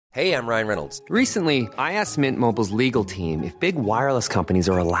Hey, I'm Ryan Reynolds. Recently, I asked Mint Mobile's legal team if big wireless companies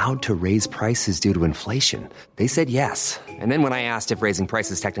are allowed to raise prices due to inflation. They said yes. And then when I asked if raising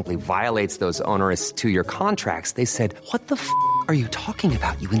prices technically violates those onerous two-year contracts, they said, "What the f*** are you talking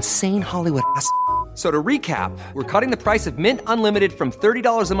about, you insane Hollywood ass?" So to recap, we're cutting the price of Mint Unlimited from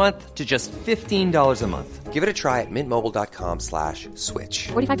 $30 a month to just $15 a month. Give it a try at mintmobile.com/switch.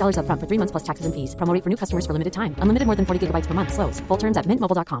 $45 up front for 3 months plus taxes and fees. Promo rate for new customers for limited time. Unlimited more than 40 gigabytes per month. Slows full terms at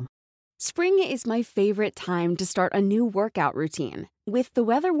mintmobile.com. Spring is my favorite time to start a new workout routine. With the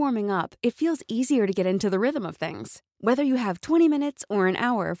weather warming up, it feels easier to get into the rhythm of things. Whether you have 20 minutes or an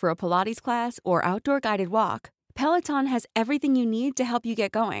hour for a Pilates class or outdoor guided walk, Peloton has everything you need to help you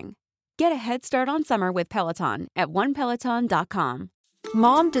get going. Get a head start on summer with Peloton at onepeloton.com.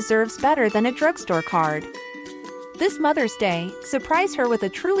 Mom deserves better than a drugstore card. This Mother's Day, surprise her with a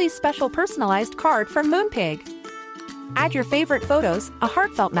truly special personalized card from Moonpig. Add your favorite photos, a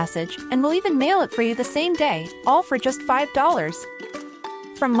heartfelt message, and we'll even mail it for you the same day, all for just $5.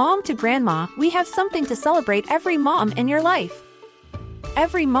 From mom to grandma, we have something to celebrate every mom in your life.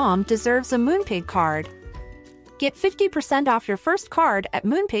 Every mom deserves a Moonpig card. Get 50% off your first card at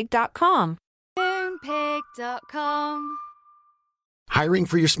moonpig.com. Moonpig.com. Hiring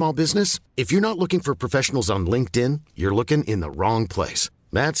for your small business? If you're not looking for professionals on LinkedIn, you're looking in the wrong place.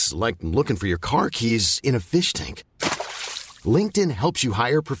 That's like looking for your car keys in a fish tank. LinkedIn helps you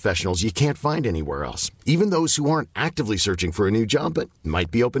hire professionals you can't find anywhere else, even those who aren't actively searching for a new job but might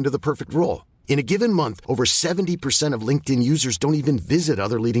be open to the perfect role. In a given month, over 70% of LinkedIn users don't even visit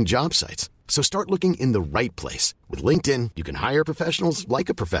other leading job sites. So start looking in the right place. With LinkedIn, you can hire professionals like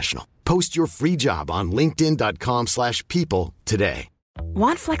a professional. Post your free job on linkedin.com/people today.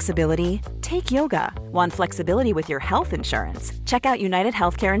 Want flexibility? Take yoga. Want flexibility with your health insurance? Check out United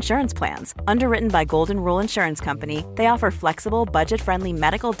Healthcare Insurance Plans. Underwritten by Golden Rule Insurance Company, they offer flexible, budget-friendly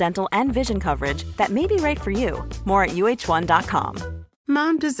medical, dental, and vision coverage that may be right for you. More at uh1.com.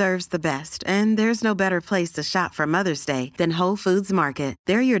 Mom deserves the best, and there's no better place to shop for Mother's Day than Whole Foods Market.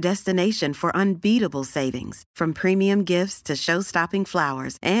 They're your destination for unbeatable savings, from premium gifts to show-stopping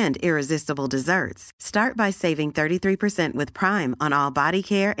flowers and irresistible desserts. Start by saving 33% with Prime on all body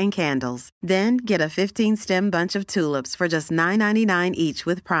care and candles. Then get a 15-stem bunch of tulips for just $9.99 each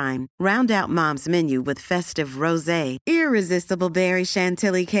with Prime. Round out Mom's menu with festive rosé, irresistible berry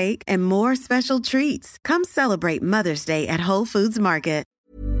chantilly cake, and more special treats. Come celebrate Mother's Day at Whole Foods Market.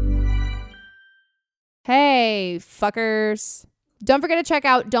 Hey, fuckers. Don't forget to check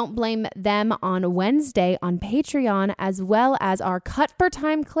out Don't Blame Them on Wednesday on Patreon, as well as our Cut for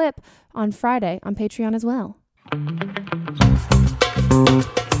Time clip on Friday on Patreon as well.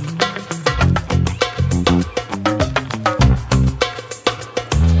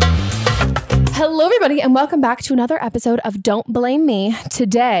 Hello, everybody, and welcome back to another episode of Don't Blame Me.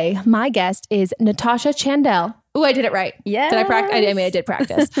 Today, my guest is Natasha Chandel. Oh, I did it right. Yeah. Did I practice? I did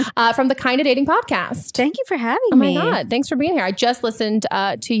practice. From the Kinda Dating podcast. Thank you for having Oh me. my God. Thanks for being here. I just listened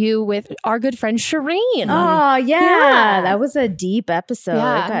to you with our good friend Shireen. Oh, yeah. That was a deep episode.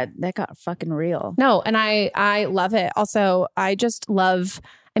 Yeah. That got fucking real. No, and I love it. Also, I just love,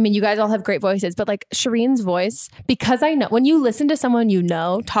 I mean, you guys all have great voices, but like Shireen's voice, because I know when you listen to someone you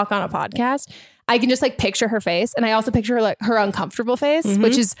know talk on a podcast, I can just like picture her face, and I also picture her, like her uncomfortable face,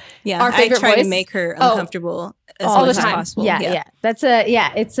 which is our favorite I try voice. To make her uncomfortable as all much the time. as possible. Yeah. That's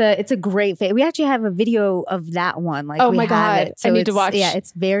it's a great face. We actually have a video of that one. Like, oh we my have God. it. So I need to watch. Yeah,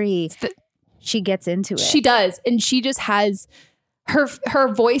 it's very, she gets into it. She does. And she just has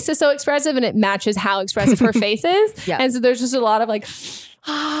her voice is so expressive, and it matches how expressive her face is. Yeah. And so there's just a lot of like,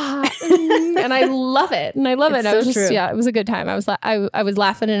 and I love it. And I love it. So I was just, true. it was a good time. I was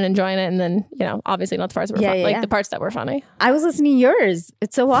laughing and enjoying it. And then, obviously not the parts that were funny, the parts that were funny. I was listening to yours.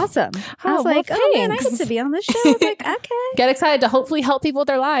 It's so awesome. I was like, oh man, I thanks. get to be on this show. I was like, okay. Get excited to hopefully help people with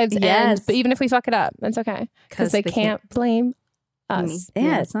their lives. Yes. But even if we fuck it up, that's okay. Because they can't blame us.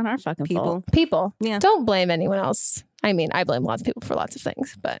 Yeah, it's not our fucking fault. People. Yeah. Don't blame anyone else. I mean, I blame lots of people for lots of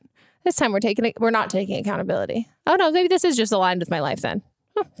things, but this time we're not taking accountability. Oh no, maybe this is just aligned with my life then.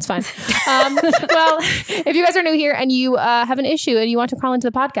 Oh, it's fine. Well, if you guys are new here and you have an issue and you want to call into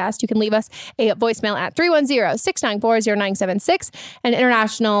the podcast, you can leave us a voicemail at 310-694-0976. And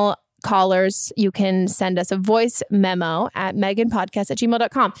international callers, you can send us a voice memo at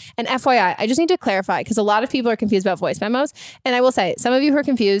meganpodcast@gmail.com. And FYI, I just need to clarify, because a lot of people are confused about voice memos. And I will say, some of you who are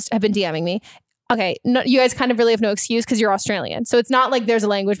confused have been DMing me. Okay, no, you guys kind of really have no excuse because you're Australian. So it's not like there's a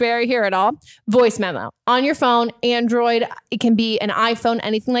language barrier here at all. Voice memo on your phone, Android, it can be an iPhone,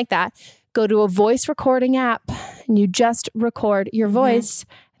 anything like that. Go to a voice recording app and you just record your voice.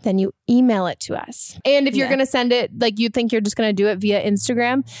 then you email it to us. And if you're going to send it, like you think you're just going to do it via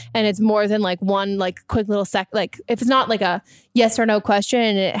Instagram and it's more than like one like quick little like if it's not like a yes or no question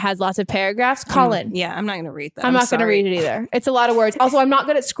and it has lots of paragraphs, call in. Yeah, I'm not going to read that. I'm not going to read it either. It's a lot of words. Also, I'm not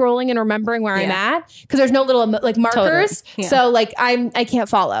good at scrolling and remembering where I'm at because there's no little like markers. Totally. Yeah. So like I can't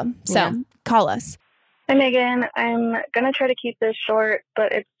follow. So call us. Hi, Megan. I'm going to try to keep this short,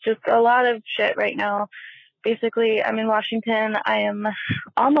 but it's just a lot of shit right now. Basically, I'm in Washington. I am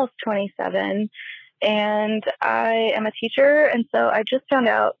almost 27, and I am a teacher. And so I just found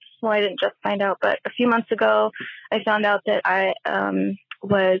out, well, I didn't just find out, but a few months ago, I found out that I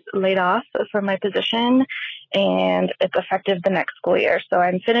was laid off from my position, and it's effective the next school year. So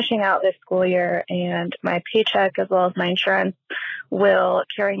I'm finishing out this school year, and my paycheck as well as my insurance will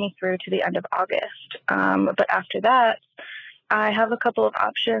carry me through to the end of August. But after that, I have a couple of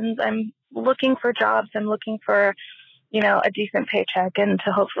options. I'm looking for jobs. I'm looking for, a decent paycheck and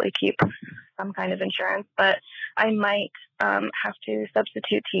to hopefully keep some kind of insurance. But I might have to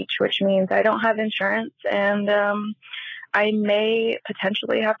substitute teach, which means I don't have insurance. And I may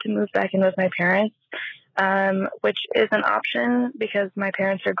potentially have to move back in with my parents, which is an option because my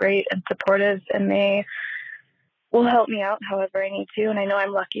parents are great and supportive and they will help me out however I need to. And I know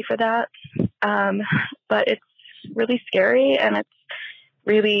I'm lucky for that. But it's really scary and it's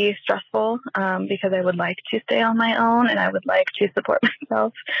really stressful because I would like to stay on my own and I would like to support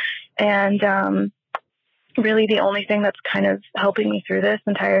myself. And really the only thing that's kind of helping me through this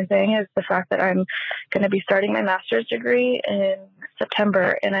entire thing is the fact that I'm going to be starting my master's degree in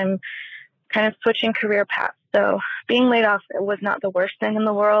September and I'm kind of switching career paths. So being laid off was not the worst thing in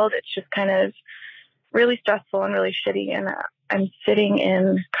the world. It's just kind of really stressful and really shitty. And I'm sitting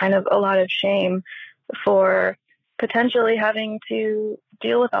in kind of a lot of shame for potentially having to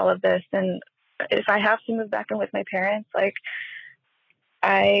deal with all of this. And if I have to move back in with my parents, like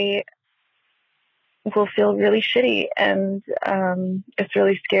I will feel really shitty and it's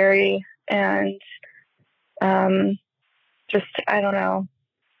really scary and just, I don't know.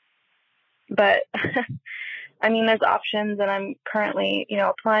 But I mean, there's options and I'm currently,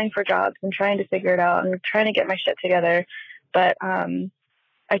 applying for jobs and trying to figure it out and trying to get my shit together. But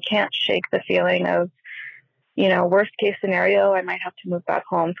I can't shake the feeling of, worst case scenario, I might have to move back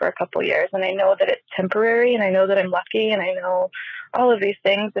home for a couple years. And I know that it's temporary and I know that I'm lucky and I know all of these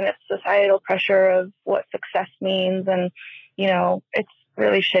things and it's societal pressure of what success means. And, it's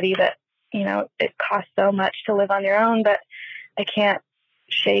really shitty that, it costs so much to live on your own, but I can't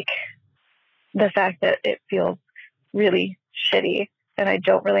shake the fact that it feels really shitty and I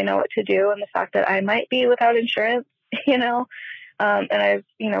don't really know what to do. And the fact that I might be without insurance, and I've,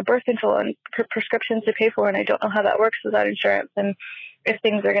 birth control and prescriptions to pay for, and I don't know how that works without insurance. And if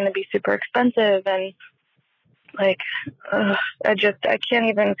things are going to be super expensive and like, I can't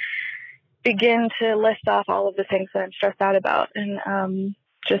even begin to list off all of the things that I'm stressed out about. And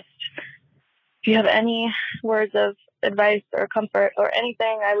just, if you have any words of advice or comfort or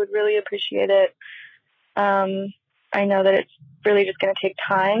anything, I would really appreciate it. I know that it's really just going to take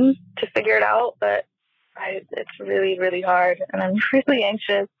time to figure it out, but it's really, really hard and I'm really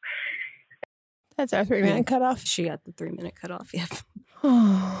anxious. That's our 3-minute cutoff. She got the 3-minute cutoff. Yep.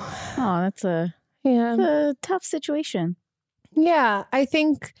 Oh, that's a tough situation. Yeah, I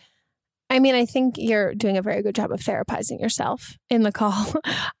think you're doing a very good job of therapizing yourself in the call.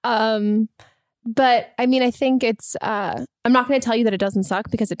 But I mean, I think it's, I'm not going to tell you that it doesn't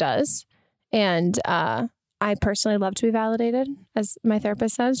suck because it does. And I personally love to be validated, as my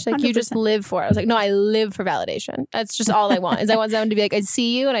therapist says. She's like, 100%. You just live for it. I was like, no, I live for validation. That's just all I want. Is I want someone to be like, I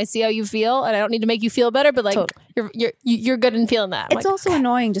see you and I see how you feel, and I don't need to make you feel better, but like totally. you're good in feeling that. It's like, also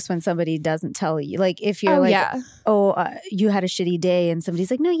annoying just when somebody doesn't tell you. Like if you're you had a shitty day, and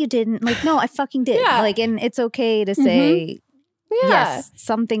somebody's like, no, you didn't. Like, no, I fucking did. Yeah. Like, and it's okay to say, yes,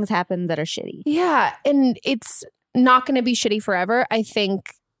 some things happen that are shitty. Yeah, and it's not going to be shitty forever. I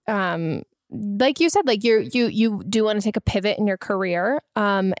think. Like you said, like you do want to take a pivot in your career.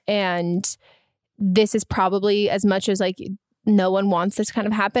 And this is probably, as much as like no one wants this kind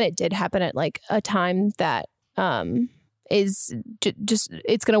of happen, it did happen at like a time that is just,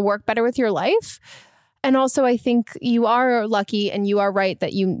 it's going to work better with your life. And also I think you are lucky and you are right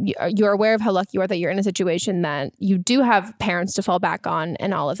that you're aware of how lucky you are that you're in a situation that you do have parents to fall back on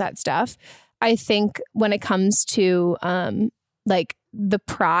and all of that stuff. I think when it comes to like the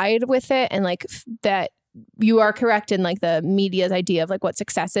pride with it and like that you are correct in like the media's idea of like what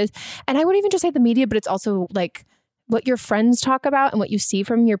success is. And I wouldn't even just say the media, but it's also like what your friends talk about and what you see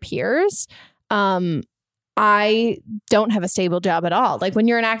from your peers. I don't have a stable job at all. Like when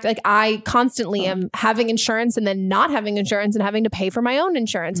you're an actor, like I constantly am having insurance and then not having insurance and having to pay for my own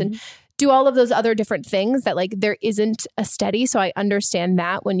insurance and do all of those other different things that like there isn't a steady. So I understand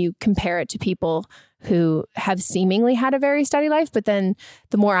that when you compare it to people who have seemingly had a very steady life. But then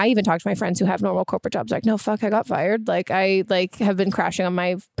the more I even talk to my friends who have normal corporate jobs, like, no, fuck, I got fired. Like I like have been crashing on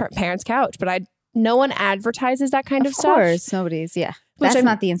my parents' couch, but no one advertises that kind of stuff. Of course, nobody's, That's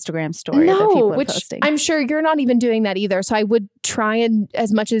not the Instagram story that people are posting. I'm sure you're not even doing that either. So I would try and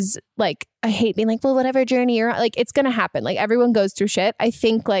as much as like, I hate being like, well, whatever journey you're on, like it's going to happen. Like everyone goes through shit. I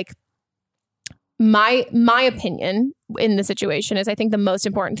think like my opinion in the situation is I think the most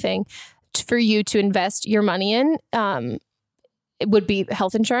important thing for you to invest your money in it would be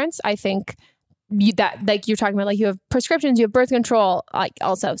health insurance. I think that like you're talking about, like you have prescriptions, you have birth control, like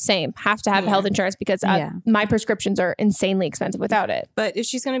also same, have to have health insurance because my prescriptions are insanely expensive without it. But if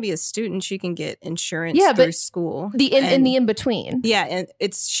she's going to be a student, she can get insurance through school. In the in between. Yeah, and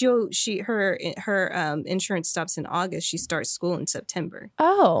it's her insurance stops in August. She starts school in September.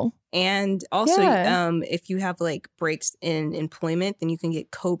 Oh. And also, if you have like breaks in employment, then you can get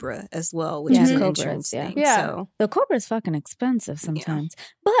COBRA as well, which is an insurance thing. Yeah. So the COBRA is fucking expensive sometimes.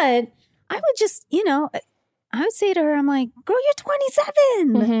 But I would just, I would say to her, I'm like, girl, you're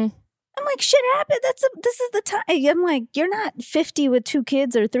 27. I'm like, shit happened. This is the time. I'm like, you're not 50 with 2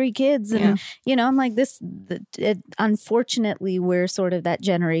 kids or 3 kids. And, I'm like, unfortunately, we're sort of that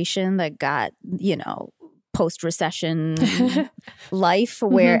generation that got, post-recession life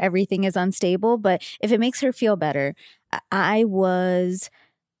where everything is unstable. But if it makes her feel better, I was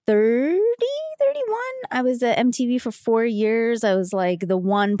 31. I was at MTV for 4 years. I was like the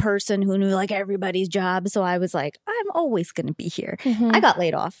one person who knew like everybody's job. So I was like, I'm always going to be here. I got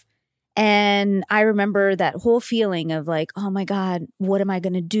laid off. And I remember that whole feeling of like, oh my God, what am I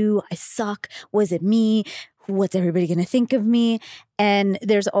going to do? I suck. Was it me? What's everybody going to think of me? And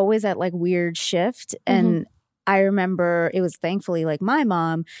there's always that like weird shift. And I remember it was thankfully like my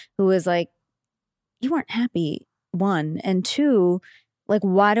mom who was like, you weren't happy, 1. And 2, like,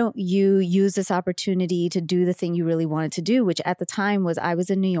 why don't you use this opportunity to do the thing you really wanted to do, which at the time was I was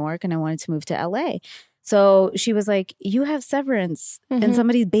in New York and I wanted to move to LA. So she was like, you have severance and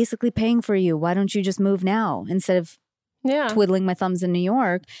somebody's basically paying for you. Why don't you just move now instead of twiddling my thumbs in New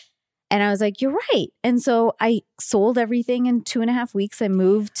York? And I was like, you're right. And so I sold everything in 2.5 weeks. I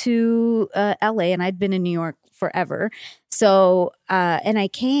moved to LA and I'd been in New York forever. So, and I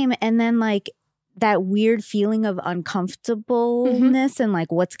came and then like, that weird feeling of uncomfortableness and like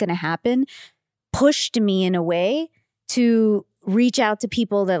what's going to happen pushed me in a way to reach out to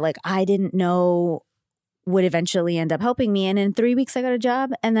people that like I didn't know would eventually end up helping me. And in 3 weeks I got a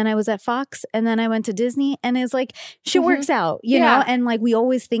job and then I was at Fox and then I went to Disney and it's like shit works out, you know? And like we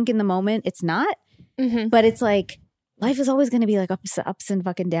always think in the moment it's not, but it's like life is always going to be like ups and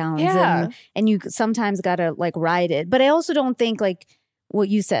fucking downs and you sometimes got to like ride it. But I also don't think like what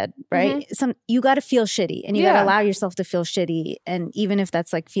you said, right? You got to feel shitty and you got to allow yourself to feel shitty. And even if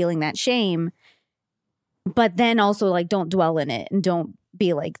that's like feeling that shame, but then also like don't dwell in it and don't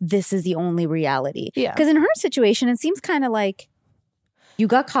be like, this is the only reality. Because in her situation, it seems kind of like you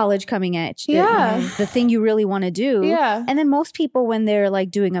got college coming at you, the thing you really want to do. And then most people when they're like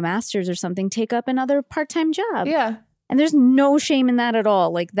doing a master's or something, take up another part-time job. And there's no shame in that at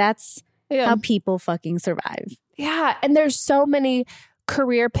all. Like that's how people fucking survive. And there's so many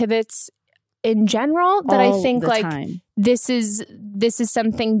career pivots in general that I think like this is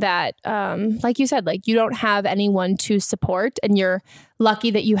something that like you said, like you don't have anyone to support and you're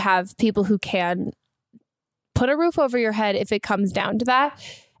lucky that you have people who can put a roof over your head if it comes down to that.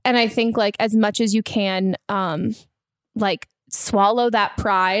 And I think like as much as you can like swallow that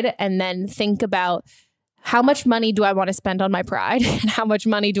pride and then think about how much money do I want to spend on my pride and how much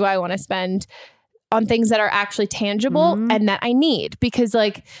money do I want to spend on things that are actually tangible and that I need. Because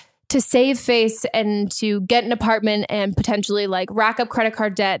like to save face and to get an apartment and potentially like rack up credit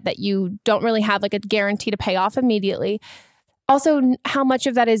card debt that you don't really have like a guarantee to pay off immediately. Also, how much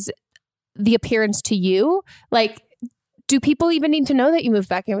of that is the appearance to you? Like, do people even need to know that you moved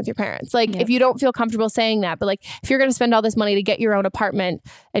back in with your parents? Like, if you don't feel comfortable saying that, but like if you're going to spend all this money to get your own apartment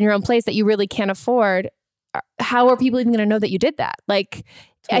and your own place that you really can't afford, how are people even going to know that you did that? Like,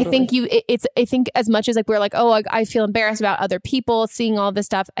 totally. I think as much as like we're like, oh, I feel embarrassed about other people seeing all this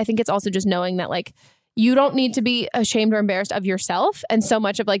stuff. I think it's also just knowing that like you don't need to be ashamed or embarrassed of yourself. And so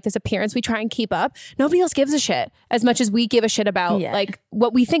much of like this appearance we try and keep up, nobody else gives a shit as much as we give a shit about like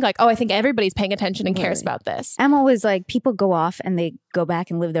what we think like, oh, I think everybody's paying attention and cares about this. I'm always like, people go off and they go back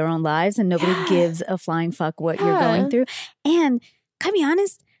and live their own lives and nobody gives a flying fuck what you're going through. And can I be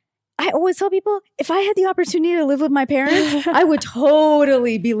honest? I always tell people, if I had the opportunity to live with my parents, I would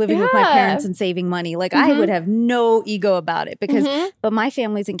totally be living with my parents and saving money. Like I would have no ego about it because, but my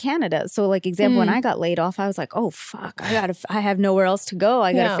family's in Canada. So like example, when I got laid off, I was like, oh fuck, I have nowhere else to go.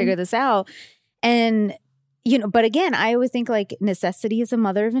 I got to figure this out. And you know, but again, I always think like necessity is a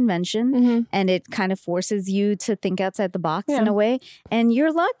mother of invention and it kind of forces you to think outside the box in a way. And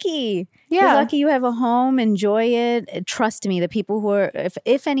you're lucky. Yeah. You're lucky you have a home, enjoy it. Trust me, the people who are,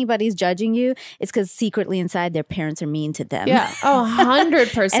 if anybody's judging you, it's because secretly inside their parents are mean to them. Yeah. Oh,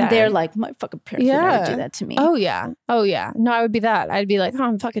 100%. And they're like, my fucking parents would never do that to me. Oh, yeah. Oh, yeah. No, I would be that. I'd be like, oh,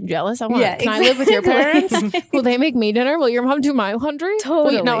 I'm fucking jealous. Can I live with your parents? Will they make me dinner? Will your mom do my laundry?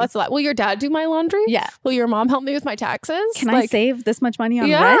 Totally. No, that's a lot. Will your dad do my laundry? Yeah. Will your mom help me with my taxes? Can I save this much money on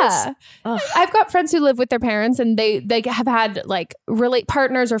rent? I've got friends who live with their parents and they have had like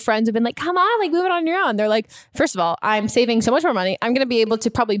partners or friends who've been like, come on, like move it on your own. They're like, first of all, I'm saving so much more money. I'm going to be able to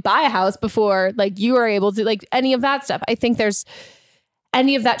probably buy a house before like you are able to, like any of that stuff. I think there's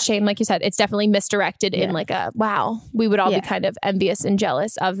any of that shame, like you said, it's definitely misdirected in like a, wow, we would all be kind of envious and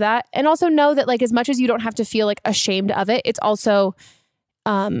jealous of that. And also know that like as much as you don't have to feel like ashamed of it, it's also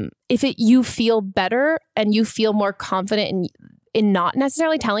if you feel better and you feel more confident in not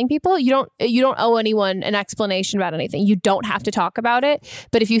necessarily telling people, you don't owe anyone an explanation about anything. You don't have to talk about it.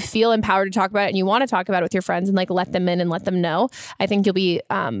 But if you feel empowered to talk about it and you want to talk about it with your friends and like let them in and let them know, I think you'll be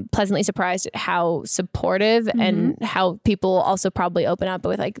pleasantly surprised at how supportive and how people also probably open up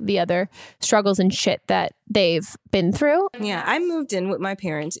with like the other struggles and shit that they've been through. Yeah, I moved in with my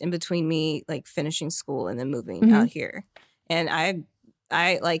parents in between me like finishing school and then moving out here. And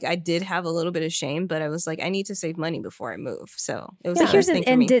I did have a little bit of shame, but I was like, I need to save money before I move. So it was the first thing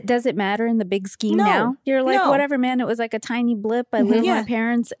for me. Does it matter in the big scheme now? You're like, whatever, man. It was like a tiny blip. I live with my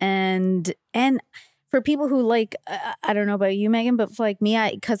parents. And for people who like, I don't know about you, Megan, but for like me,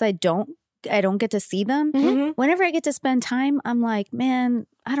 because I don't get to see them. Whenever I get to spend time, I'm like, man,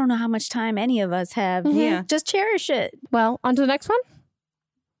 I don't know how much time any of us have. Yeah. Just cherish it. Well, on to the next one.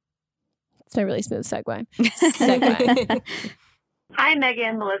 It's a really smooth segue. Hi,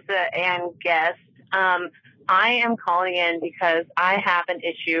 Megan, Melissa, and guest. I am calling in because I have an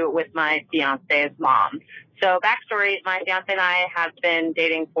issue with my fiance's mom. So backstory, my fiance and I have been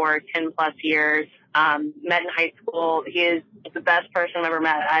dating for 10 plus years, met in high school. He is the best person I've ever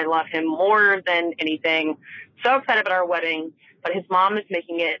met. I love him more than anything. So excited about our wedding, but his mom is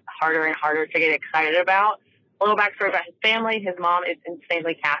making it harder and harder to get excited about. A little backstory about his family. His mom is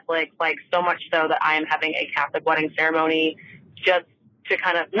insanely Catholic, like so much so that I am having a Catholic wedding ceremony just to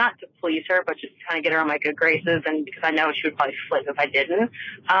kind of, not to please her, but just to kind of get her on my good graces, and because I know she would probably flip if I didn't.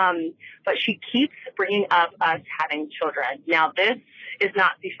 But she keeps bringing up us having children. Now, this is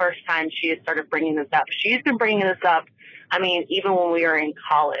not the first time she has started bringing this up. She's been bringing this up, I mean, even when we were in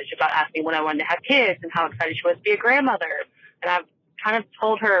college, about asking when I wanted to have kids and how excited she was to be a grandmother. And I've kind of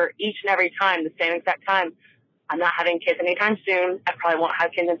told her each and every time, the same exact time, I'm not having kids anytime soon. I probably won't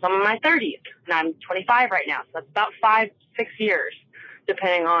have kids until I'm in my 30s. And I'm 25 right now. So that's about 5-6 years,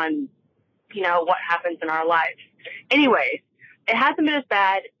 depending on, you know, what happens in our lives. Anyways, it hasn't been as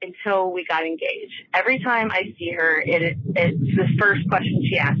bad until we got engaged. Every time I see her, it's the first question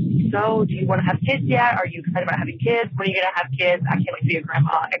she asks me. So, do you want to have kids yet? Are you excited about having kids? When are you going to have kids? I can't wait to be a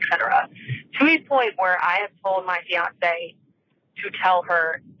grandma, etc. To a point where I have told my fiance to tell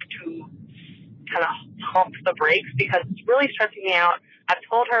her to kind of pump the brakes because it's really stressing me out. I've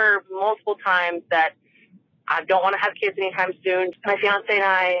told her multiple times that I don't want to have kids anytime soon. My fiance and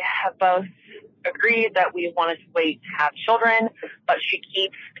I have both agreed that we wanted to wait to have children, but she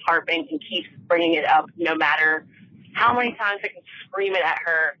keeps harping and keeps bringing it up no matter how many times I can scream it at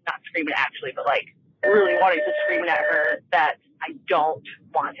her, not scream it actually, but like really wanting to scream it at her that I don't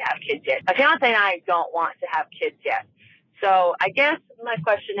want to have kids yet. My fiance and I don't want to have kids yet. So I guess my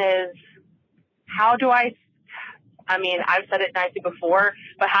question is, how do I've said it nicely before,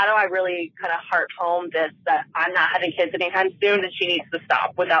 but how do I really kind of harp home this, that I'm not having kids anytime soon and she needs to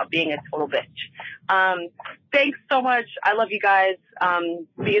stop without being a total bitch? Thanks so much. I love you guys.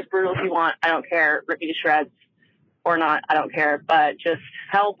 Be as brutal as you want. I don't care. Rip me to shreds or not. I don't care. But just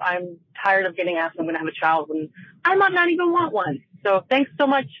help. I'm tired of getting asked when I'm going to have a child when I might not even want one. So thanks so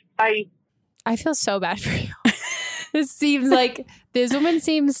much. Bye. I feel so bad for you. This woman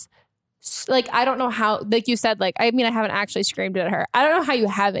seems... like, I don't know how, like you said, like, I mean, I haven't actually screamed at her. I don't know how you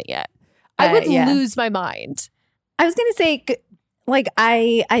haven't yet. I would lose my mind. I was going to say, like,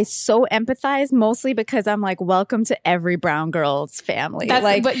 I so empathize mostly because I'm like, welcome to every brown girl's family.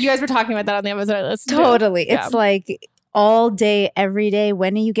 But you guys were talking about that on the episode I listened to. Totally. Yeah. It's like, all day, every day.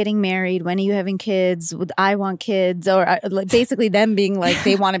 When are you getting married? When are you having kids? I want kids. Or basically them being like,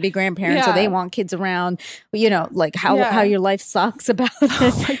 they want to be grandparents or they want kids around. You know, like how your life sucks about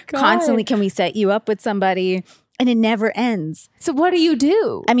it. Constantly, can we set you up with somebody? And it never ends. So what do you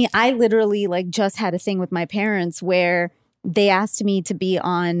do? I mean, I literally like just had a thing with my parents where they asked me to be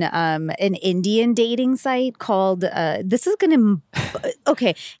on an Indian dating site called, this is going to,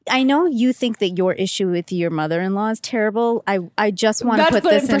 okay, I know you think that your issue with your mother-in-law is terrible. I just want to put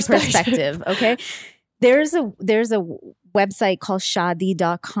this in perspective, okay? There's a website called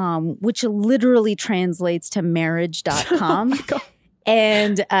Shaadi.com, which literally translates to marriage.com. Oh my God.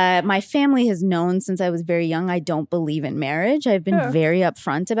 And my family has known since I was very young, I don't believe in marriage. I've been very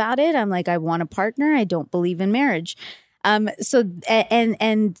upfront about it. I'm like, I want a partner. I don't believe in marriage. So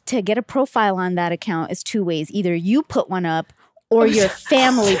to get a profile on that account is two ways. Either you put one up or your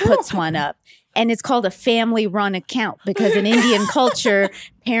family puts one up. And it's called a family run account because in Indian culture,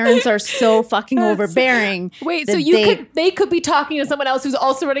 parents are so fucking overbearing. Wait, so they could be talking to someone else who's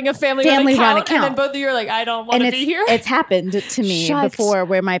also running a family run account. And then both of you are like, I don't want to be here. It's happened to me before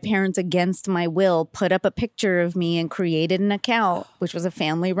where my parents, against my will, put up a picture of me and created an account, which was a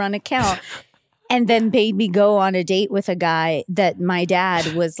family run account. And then made me go on a date with a guy that my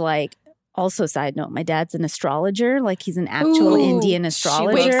dad was like, also, side note, my dad's an astrologer. Like he's an actual Indian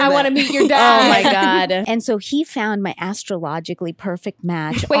astrologer. Wait, I want to meet your dad. Oh my God. And so he found my astrologically perfect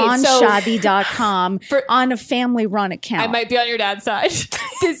match on Shaadi.com on a family run account. I might be on your dad's side.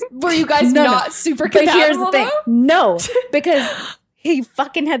 Were you guys not super compatible? But here's the thing. No, because he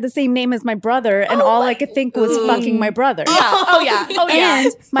fucking had the same name as my brother, and all I could think was fucking my brother. Yeah. Oh yeah.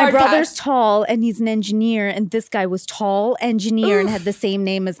 And my brother's tall, and he's an engineer, and this guy was tall, engineer, and had the same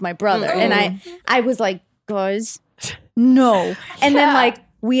name as my brother. And I was like, guys, no. And then like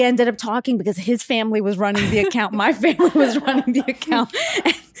we ended up talking because his family was running the account, my family was running the account.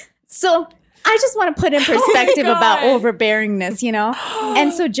 So I just want to put in perspective about overbearingness, you know?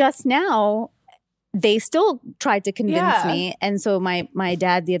 And so just now, they still tried to convince me. And so my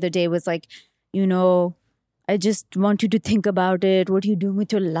dad the other day was like, you know, I just want you to think about it. What are you doing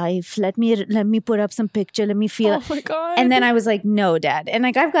with your life? Let me put up some picture. Let me feel. Oh my God. And then I was like, no, Dad. And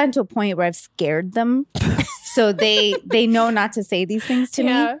like I've gotten to a point where I've scared them. So they know not to say these things to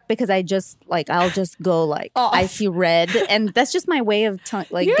me because I'll just go like, I see red. And that's just my way of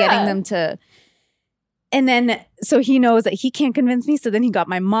getting them to. And then, so he knows that he can't convince me. So then he got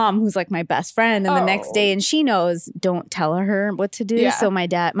my mom, who's like my best friend. And the next day, and she knows, don't tell her what to do. Yeah. So my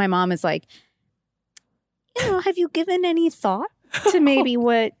mom is like, you know, have you given any thought to maybe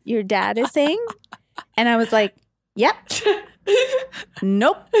what your dad is saying? And I was like, yep.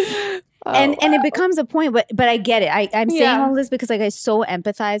 Nope. And it becomes a point, but I get it. I'm saying all this because like I so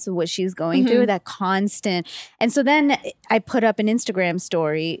empathize with what she's going through, that constant. And so then I put up an Instagram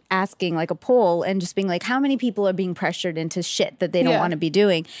story asking like a poll and just being like, how many people are being pressured into shit that they don't want to be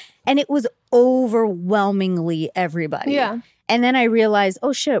doing? And it was overwhelmingly everybody. Yeah. And then I realized,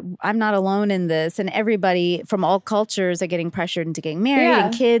 oh shit, I'm not alone in this. And everybody from all cultures are getting pressured into getting married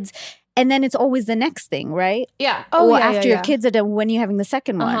and kids. And then it's always the next thing, right? Yeah. After your kids are done, when are you having the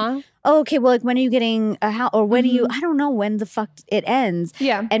second one? Oh, okay, well, like when are you getting a house? Or when are you, I don't know when the fuck it ends.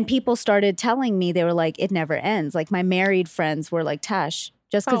 Yeah. And people started telling me, they were like, it never ends. Like my married friends were like, Tash,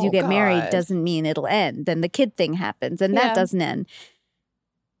 just because you get married doesn't mean it'll end. Then the kid thing happens and that doesn't end.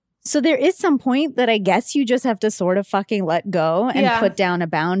 So there is some point that I guess you just have to sort of fucking let go and put down a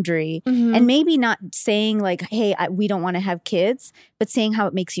boundary. And maybe not saying like, hey, we don't want to have kids, but saying how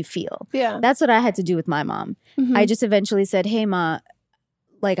it makes you feel. Yeah. That's what I had to do with my mom. I just eventually said, hey, Ma,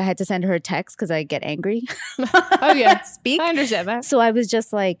 like I had to send her a text because I get angry. Oh, yeah. Speak. I understand that. So I was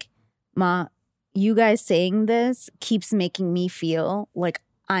just like, Ma, you guys saying this keeps making me feel like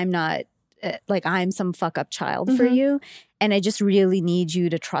I'm not, like I'm some fuck up child for you. And I just really need you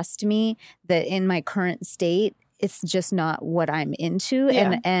to trust me that in my current state, it's just not what I'm into.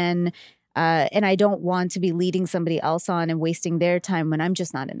 Yeah. And I don't want to be leading somebody else on and wasting their time when I'm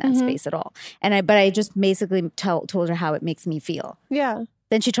just not in that space at all. But I just basically told her how it makes me feel. Yeah.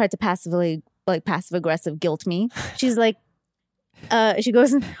 Then she tried to passive aggressive guilt me. She's like, she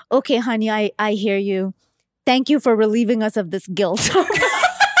goes, okay, honey, I hear you. Thank you for relieving us of this guilt.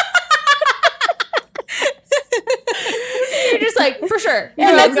 You're just like, for sure.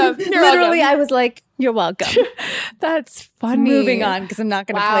 You're welcome. Literally, I was like, you're welcome. That's funny. Moving on, because I'm not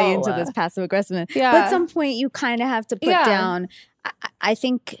going to play into this passive aggressiveness. Yeah. But at some point, you kind of have to put down. I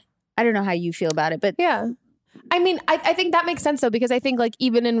think, I don't know how you feel about it, but yeah. I mean, I think that makes sense though, because I think like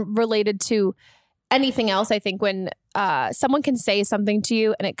even in related to anything else, I think when someone can say something to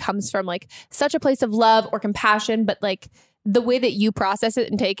you and it comes from like such a place of love or compassion, but like the way that you process it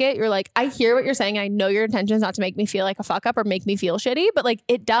and take it, you're like, I hear what you're saying. I know your intention is not to make me feel like a fuck up or make me feel shitty, but like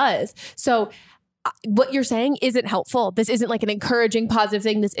it does. So what you're saying isn't helpful. This isn't like an encouraging, positive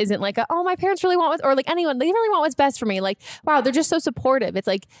thing. This isn't like, oh, my parents really want, or like anyone, they really want what's best for me. Like, wow, they're just so supportive. It's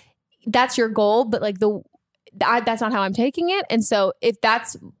like, that's your goal, but like that's not how I'm taking it. And so if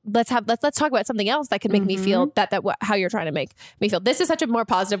that's, let's talk about something else that could make me feel how you're trying to make me feel. This is such a more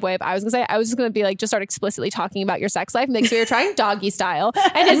positive way of, I was just going to be like, just start explicitly talking about your sex life. And like, so you're trying doggy style,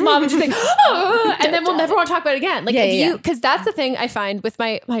 and his mom would just like, oh, and then we'll never want to talk about it again. Like because that's the thing I find with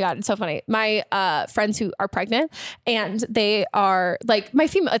my God, it's so funny. My friends who are pregnant, and they are like my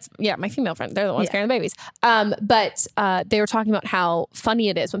female friend. They're the ones carrying the babies. But they were talking about how funny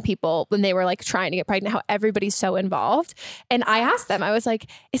it is when they were like trying to get pregnant, how everybody's so involved. And I asked them, I was like,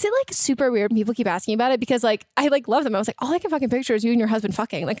 is it like super weird when people keep asking about it? Because like, I like love them. I was like, all I can fucking picture is you and your husband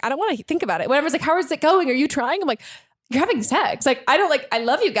fucking. Like, I don't want to think about it. Whenever's like, how is it going? Are you trying? I'm like, you're having sex. Like, I don't like, I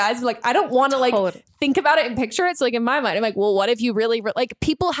love you guys, but like, I don't want to like think about it and picture it. So like in my mind, I'm like, well, what if you really like,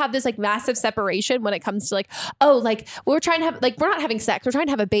 people have this like massive separation when it comes to like, oh, like we're trying to have, like, we're not having sex, we're trying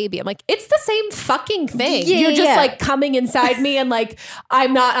to have a baby. I'm like, it's the same fucking thing. You're just like coming inside me and like,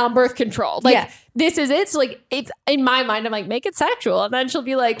 I'm not on birth control. Like, this is it. So like, it's in my mind, I'm like, make it sexual. And then she'll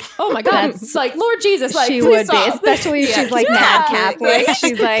be like, oh my God, it's like, Lord Jesus, like, she would be, especially if she's like mad Catholic.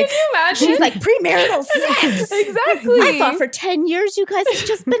 She's like, can you imagine? She's like, premarital sex. Exactly. I thought for 10 years you guys have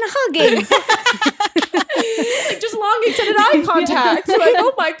just been hugging. Like just long extended eye contact. Like,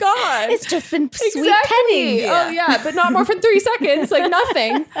 oh my God. It's just been sweet petting. Oh yeah, but not more than 3 seconds. Like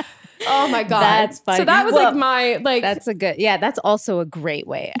nothing. Oh my God. That's funny. So that was like my, like, that's a good, that's also a great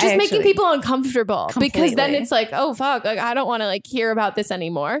way. Just making people uncomfortable because then it's like, oh fuck, like I don't want to like hear about this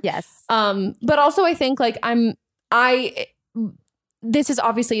anymore. Yes. But also I think like this is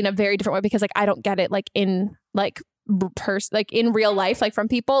obviously in a very different way because like I don't get it like in like in real life, like from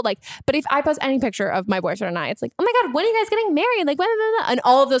people, like, but if I post any picture of my boyfriend and I, it's like, oh my God, when are you guys getting married? Like when, and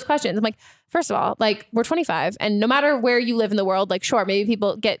all of those questions. I'm like, first of all, like we're 25 and no matter where you live in the world, like sure, maybe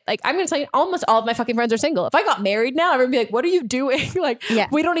people get like, I'm going to tell you, almost all of my fucking friends are single. If I got married now, I'm going to be like, what are you doing? Like,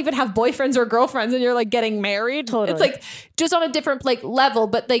 we don't even have boyfriends or girlfriends and you're like getting married. Totally. It's like just on a different like level,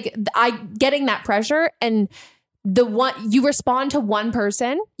 but like getting that pressure and you respond to one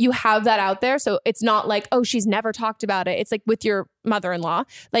person, you have that out there. So it's not like, oh, she's never talked about it. It's like with your mother-in-law,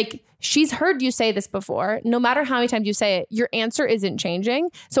 like she's heard you say this before. No matter how many times you say it, your answer isn't changing.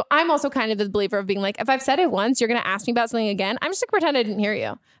 So I'm also kind of the believer of being like, if I've said it once, you're going to ask me about something again. I'm just going to pretend I didn't hear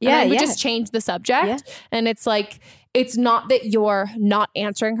you. And I would just change the subject. And it's like, it's not that you're not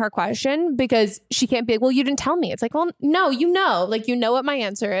answering her question because she can't be like, well, you didn't tell me. It's like, well, no, like, you know what my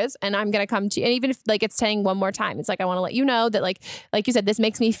answer is and I'm going to come to you. And even if like it's saying one more time, it's like, I want to let you know that like you said, this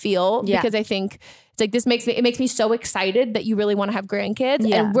makes me feel because I think it's like, it makes me so excited that you really want to have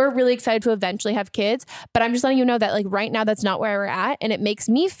grandkids and we're really excited to eventually have kids. But I'm just letting you know that like right now, that's not where we're at. And it makes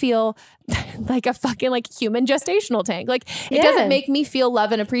me feel like a fucking like human gestational tank. Like it doesn't make me feel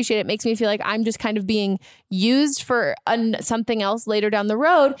love and appreciate. It makes me feel like I'm just kind of being used for something else later down the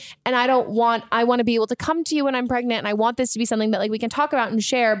road. And I want to be able to come to you when I'm pregnant. And I want this to be something that like we can talk about and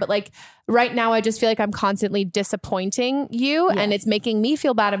share. But like right now, I just feel like I'm constantly disappointing you and it's making me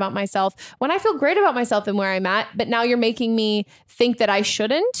feel bad about myself when I feel great about myself and where I'm at. But now you're making me think that I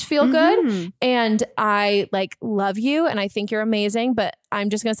shouldn't feel good. And I like love you and I think you're amazing. But I'm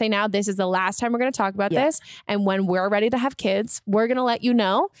just going to say now, this is the last time we're going to talk about this. And when we're ready to have kids, we're going to let you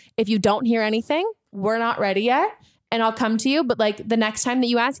know. If you don't hear anything, we're not ready yet. And I'll come to you. But like the next time that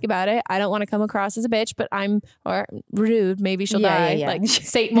you ask about it, I don't want to come across as a bitch, but or rude. Maybe she'll die. Like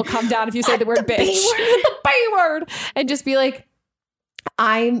Satan will come down if you say the word bitch. The B word. And just be like,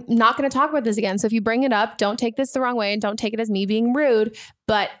 I'm not going to talk about this again. So if you bring it up, don't take this the wrong way and don't take it as me being rude.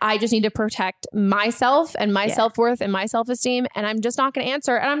 But I just need to protect myself and my self-worth and my self-esteem. And I'm just not going to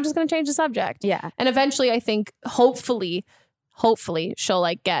answer. And I'm just going to change the subject. Yeah. And eventually I think hopefully she'll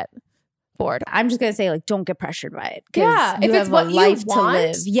like get bored. I'm just going to say like, don't get pressured by it. Yeah. If it's what you want, to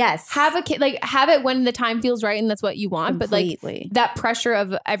live. Yes. Have a kid, like have it when the time feels right and that's what you want. Completely. But like that pressure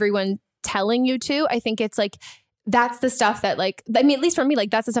of everyone telling you to, I think it's like, that's the stuff that like, I mean, at least for me, like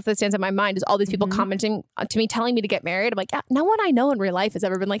that's the stuff that stands in my mind is all these people commenting to me, telling me to get married. I'm like, yeah, no one I know in real life has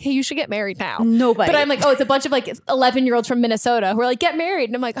ever been like, hey, you should get married now. Nobody. But I'm like, oh, it's a bunch of like 11-year-olds from Minnesota who are like, get married.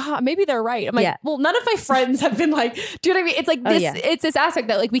 And I'm like, maybe they're right. I'm like, well, none of my friends have been like, do you know what I mean? It's like this, it's this aspect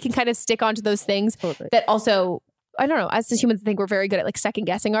that like we can kind of stick onto those things that also I don't know, us as humans, I think we're very good at like second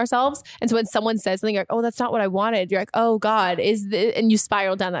guessing ourselves. And so when someone says something, you're like, oh, that's not what I wanted. You're like, oh God, and you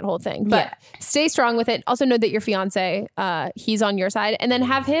spiral down that whole thing. But stay strong with it. Also know that your fiance, he's on your side, and then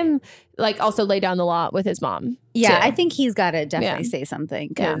have him like also lay down the law with his mom. Yeah, too. I think he's got to definitely say something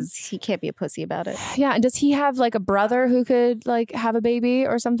because he can't be a pussy about it. Yeah, and does he have like a brother who could like have a baby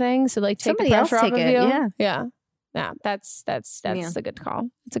or something? So like take Somebody the else pressure take off of it. you. Yeah. Yeah, that's a good call.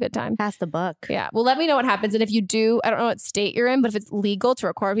 It's a good time. Pass the buck. Yeah. Well, let me know what happens. And if you do, I don't know what state you're in, but if it's legal to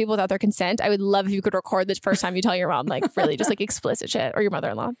record people without their consent, I would love if you could record the first time you tell your mom, like really just like explicit shit, or your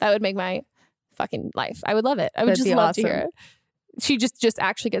mother-in-law. That would make my fucking life. I would love it. I would just love to hear it. She just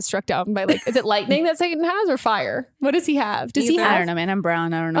actually gets struck down by like, is it lightning that Satan has or fire? What does he have? Does he have? I don't know, man. I'm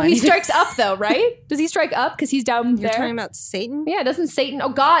brown. I don't know. Oh, he strikes up though, right? Does he strike up because he's down there? You're talking about Satan? Yeah, doesn't Satan? Oh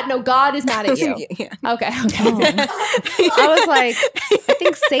God, no, God is mad at you. Yeah. Okay. I was like, I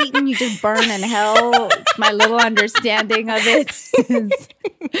think Satan, you just burn in hell. My little understanding of it is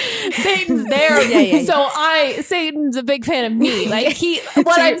Satan's there. So Satan's a big fan of me. Like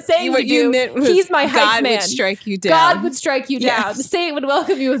I'm saying what you meant was he's my hype man. God would strike you down. God would strike you down. Satan would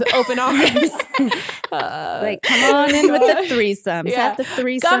welcome you with open arms. Like, come on in with the threesomes. Have the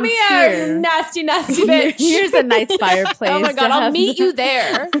threesomes Come here, nasty bitch. Here's a nice fireplace. Oh my God, I'll meet you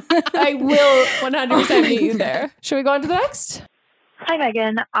there. I will 100% meet you there. Should we go on to the next? Hi,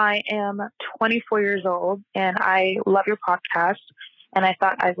 Megan. I am 24 years old, and I love your podcast, and I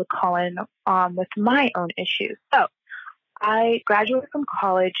thought I would call in with my own issues. So I graduated from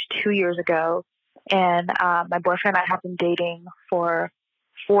college 2 years ago, and my boyfriend and I have been dating for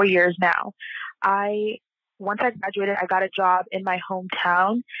 4 years now. Once I graduated, I got a job in my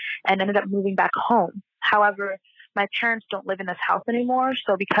hometown and ended up moving back home. However, my parents don't live in this house anymore,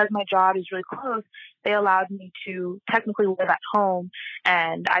 so because my job is really close, they allowed me to technically live at home,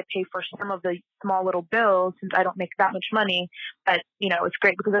 and I pay for some of the small little bills since I don't make that much money. But, it's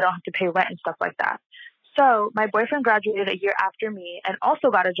great because I don't have to pay rent and stuff like that. So my boyfriend graduated a year after me and also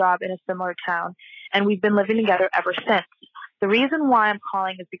got a job in a similar town, and we've been living together ever since. The reason why I'm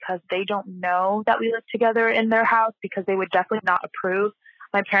calling is because they don't know that we live together in their house because they would definitely not approve.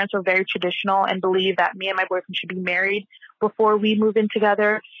 My parents are very traditional and believe that me and my boyfriend should be married before we move in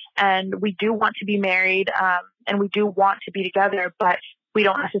together. And we do want to be married and we do want to be together, but we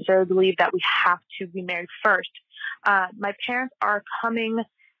don't necessarily believe that we have to be married first. My parents are coming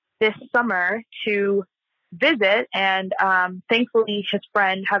this summer to visit, and thankfully his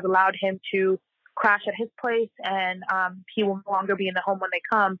friend has allowed him to crash at his place, and he will no longer be in the home when they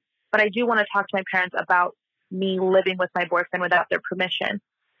come. But I do want to talk to my parents about me living with my boyfriend without their permission.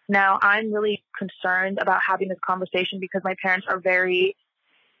 Now, I'm really concerned about having this conversation because my parents are very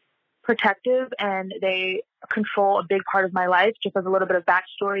protective and they control a big part of my life. Just as a little bit of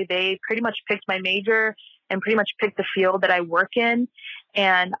backstory, they pretty much picked my major and pretty much picked the field that I work in.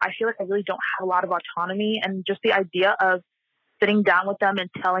 And I feel like I really don't have a lot of autonomy, and just the idea of sitting down with them and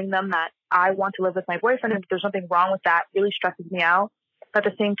telling them that I want to live with my boyfriend and if there's something wrong with that really stresses me out. But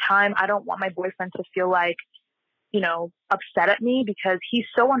at the same time, I don't want my boyfriend to feel like, upset at me because he's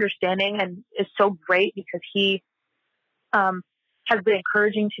so understanding and is so great because he has been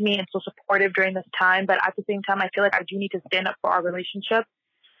encouraging to me and so supportive during this time. But at the same time, I feel like I do need to stand up for our relationship.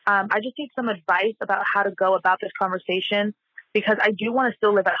 I just need some advice about how to go about this conversation because I do want to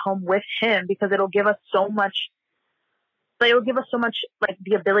still live at home with him because it'll give us so much, like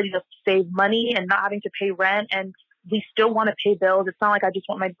the ability to save money and not having to pay rent, and we still want to pay bills. It's not like I just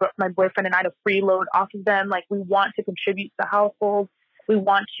want my boyfriend and I to freeload off of them. Like, we want to contribute to the household. We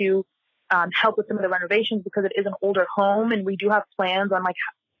want to help with some of the renovations because it is an older home, and we do have plans on like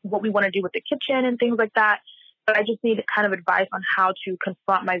what we want to do with the kitchen and things like that. But I just need kind of advice on how to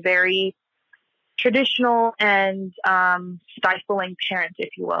confront my very traditional and stifling parents, if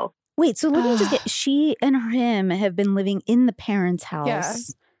you will. Wait, so let me just get, she and him have been living in the parents'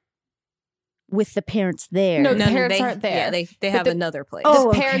 house with the parents there. No, the parents aren't there. Yeah, they have another place.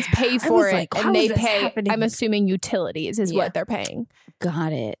 The parents pay for it, like, and they pay, happening? I'm assuming utilities is what they're paying.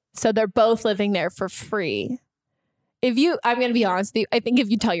 Got it. So they're both living there for free. I'm going to be honest with you, I think if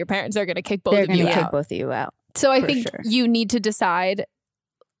you tell your parents, they're going to kick both of you out. They're going to kick both of you out. So I think you need to decide.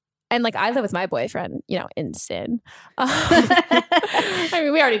 And like, I live with my boyfriend, in sin. I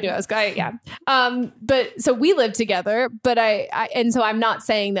mean, we already knew I was going, but so we live together, but and so I'm not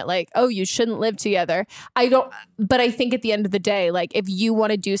saying that like, oh, you shouldn't live together. But I think at the end of the day, like if you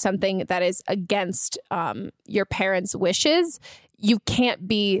want to do something that is against your parents' wishes, you can't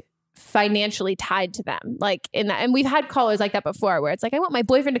be financially tied to them. Like in that, and we've had callers like that before where it's like, I want my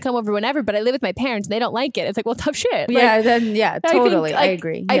boyfriend to come over whenever, but I live with my parents and they don't like it. It's like, well, tough shit. Yeah, totally. I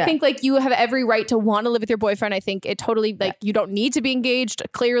agree. I think like you have every right to want to live with your boyfriend. I think it totally like you don't need to be engaged.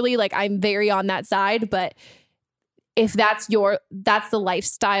 Clearly, like I'm very on that side, but if that's the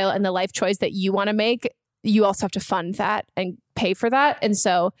lifestyle and the life choice that you want to make, you also have to fund that and pay for that. And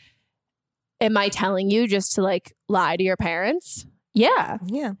so am I telling you just to like lie to your parents? Yeah.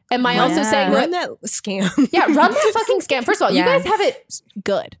 Yeah. Am I also saying run that scam? Yeah, run that fucking scam. First of all, you guys have it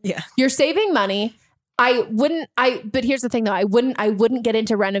good. Yeah. You're saving money. But here's the thing though, I wouldn't get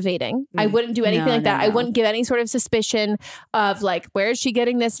into renovating. I wouldn't do anything like that. I wouldn't give any sort of suspicion of like, where is she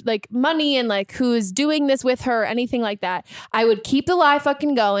getting this like money and like who's doing this with her, anything like that. I would keep the lie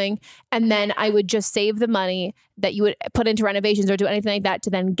fucking going. And then I would just save the money that you would put into renovations or do anything like that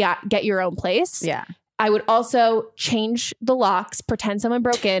to then get your own place. Yeah. I would also change the locks, pretend someone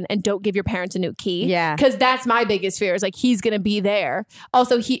broke in, and don't give your parents a new key. Yeah. Because that's my biggest fear is like, he's going to be there.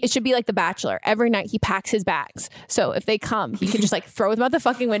 Also, it should be like The Bachelor. Every night he packs his bags. So if they come, he can just like throw them out the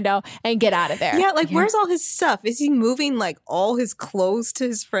fucking window and get out of there. Yeah, like where's all his stuff? Is he moving like all his clothes to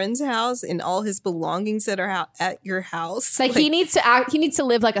his friend's house and all his belongings that are at your house? Like he needs to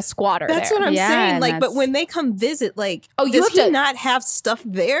live like a squatter. That's there. what I'm saying. Like, but when they come visit, like, does he not have stuff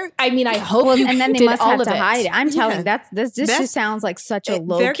there? I mean, I hope and then they must have to hide it. I'm telling you, this That's- just sounds like such a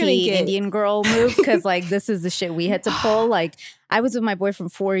low-key Indian girl move because like this is the shit we had to pull. Like I was with my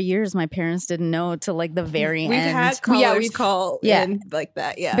boyfriend 4 years. My parents didn't know till like the very We've end. had callers call in like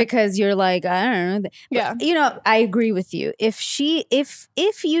that. Yeah. Because you're like, I don't know. Yeah. You know, I agree with you. If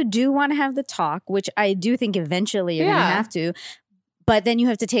you do want to have the talk, which I do think eventually you're going to have to, but then you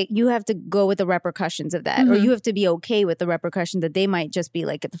have to go with the repercussions of that, or you have to be okay with the repercussion that they might just be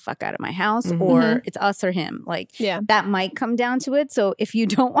like, get the fuck out of my house, or it's us or him. Like that might come down to it. So if you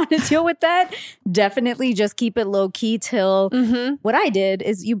don't want to deal with that, definitely just keep it low key till what I did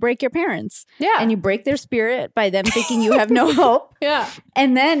is you break your parents. Yeah. And you break their spirit by them thinking you have no hope. Yeah.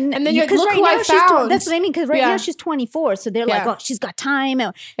 And then you're like, look who I found. That's what I mean. Because now she's 24. So they're like, oh, she's got time.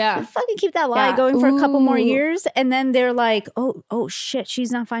 Yeah. Fucking keep that lie going for a couple more years. And then they're like, oh shit,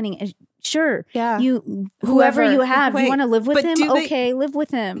 she's not finding it. Sure. Yeah. Whoever you have, you want to live with him? Okay, live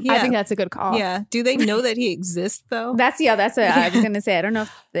with him. I think that's a good call. Yeah. Do they know that he exists though? That's what I was going to say. I don't know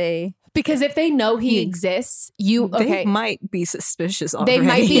if they... Because if they know he exists, they might be suspicious already. They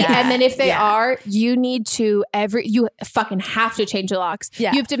might be. Yeah. And then if they are, you need to you fucking have to change the locks.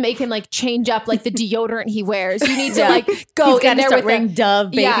 Yeah. You have to make him like change up like the deodorant he wears. You need to like go in there with wearing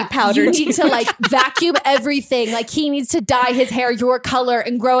Dove baby powder. You need to like vacuum everything. Like he needs to dye his hair your color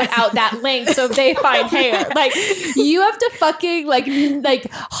and grow it out that length so they find hair. Like you have to fucking like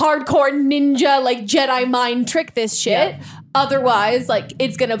hardcore ninja like Jedi mind trick this shit. Yeah. Otherwise, like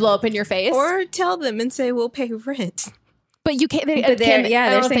it's gonna blow up in your face. Or tell them and say we'll pay rent. But you can't. They're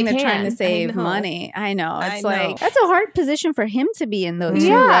saying they're trying to save money. I know. It's like that's a hard position for him to be in, though,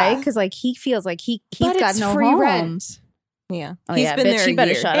 too, right? Because like he feels like he's got no free home. Rent. Yeah, he's been there. You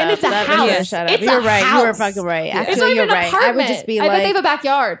better shut up. And it's a house. Shut up. It's You're a right. house. You were fucking right. Yeah. Actually, you're right. I would just be like, I bet they have a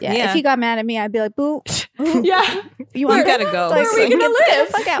backyard. Yeah. If he got mad at me, I'd be like, boo. Yeah. You gotta go. Where are we gonna live?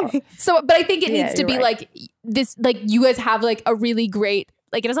 Fuck out. So, but I think it needs to be like this. Like you guys have like a really great.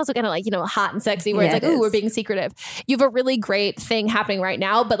 Like, and it's also kind of like, you know, hot and sexy where it's like, ooh, we're being secretive. You have a really great thing happening right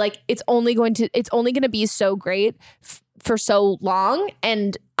now, but like, it's only going to be so great for so long.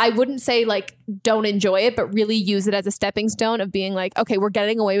 And I wouldn't say like, don't enjoy it, but really use it as a stepping stone of being like, okay, we're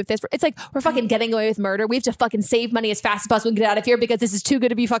getting away with this. It's like, we're fucking getting away with murder. We have to fucking save money as fast as possible and get out of here because this is too good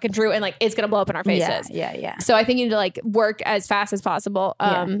to be fucking true. And like, it's going to blow up in our faces. Yeah. So I think you need to like work as fast as possible.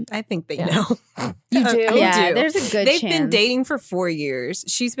 I think they know. You do? Yeah, there's a good They've chance. been dating for 4 years.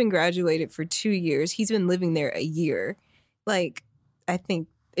 She's been graduated for 2 years. He's been living there a year. Like, I think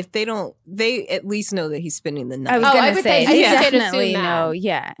if they don't, they at least know that he's spending the night. I was going to say, they definitely know.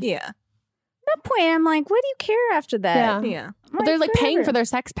 Yeah. Yeah. At that point, I'm like, what do you care after that? Yeah. Well, they're like paying for their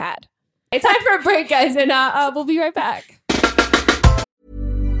sex pad. It's time for a break, guys, and we'll be right back.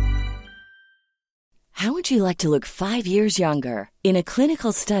 How would you like to look 5 years younger? In a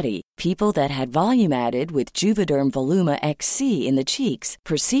clinical study, people that had volume added with Juvederm Voluma XC in the cheeks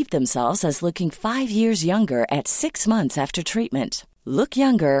perceived themselves as looking 5 years younger at 6 months after treatment. Look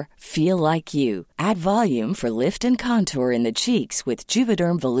younger, feel like you. Add volume for lift and contour in the cheeks with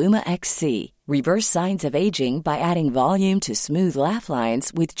Juvederm Voluma XC. Reverse signs of aging by adding volume to smooth laugh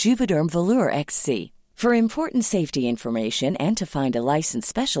lines with Juvederm Volure XC. For important safety information and to find a licensed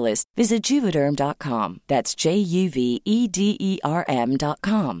specialist, visit Juvederm.com. That's JUVEDERM.com.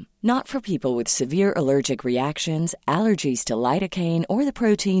 Not for people with severe allergic reactions, allergies to lidocaine, or the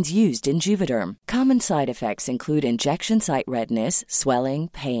proteins used in Juvederm. Common side effects include injection site redness, swelling,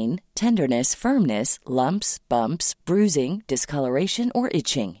 pain, tenderness, firmness, lumps, bumps, bruising, discoloration, or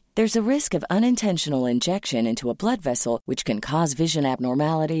itching. There's a risk of unintentional injection into a blood vessel, which can cause vision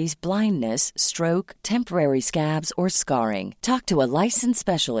abnormalities, blindness, stroke, temporary scabs, or scarring. Talk to a licensed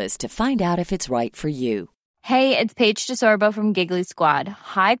specialist to find out if it's right for you. Hey, it's Paige DeSorbo from Giggly Squad.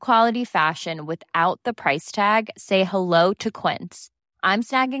 High quality fashion without the price tag. Say hello to Quince. I'm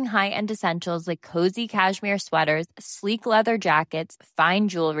snagging high-end essentials like cozy cashmere sweaters, sleek leather jackets, fine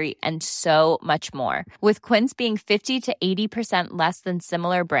jewelry, and so much more. With Quince being 50 to 80% less than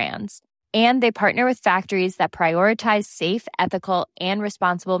similar brands. And they partner with factories that prioritize safe, ethical, and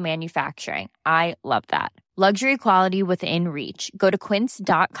responsible manufacturing. I love that. Luxury quality within reach. Go to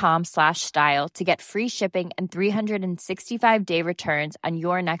quince.com/style to get free shipping and 365-day returns on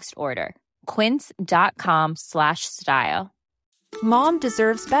your next order. Quince.com/style. Mom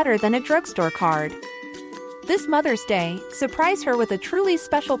deserves better than a drugstore card. This Mother's Day, surprise her with a truly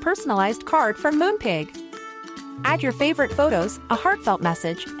special personalized card from Moonpig. Add your favorite photos, a heartfelt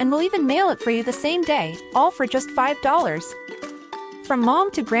message, and we'll even mail it for you the same day, all for just $5. From mom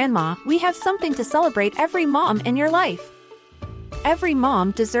to grandma, we have something to celebrate every mom in your life. Every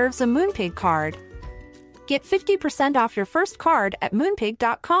mom deserves a Moonpig card. Get 50% off your first card at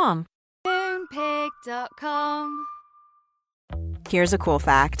Moonpig.com. Moonpig.com. Here's a cool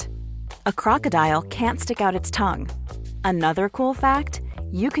fact. A crocodile can't stick out its tongue. Another cool fact,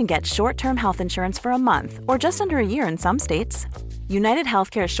 you can get short-term health insurance for a month or just under a year in some states. United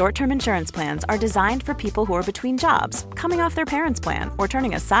Healthcare short-term insurance plans are designed for people who are between jobs, coming off their parents' plan, or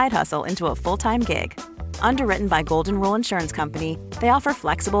turning a side hustle into a full-time gig. Underwritten by Golden Rule Insurance Company, they offer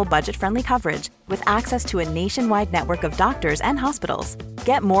flexible, budget-friendly coverage with access to a nationwide network of doctors and hospitals.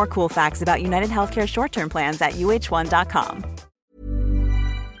 Get more cool facts about United Healthcare short-term plans at uh1.com.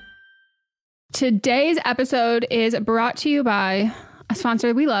 Today's episode is brought to you by a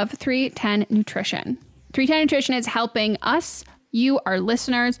sponsor we love, 310 Nutrition. 310 Nutrition is helping us, you, our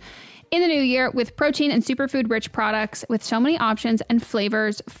listeners, in the new year with protein and superfood-rich products with so many options and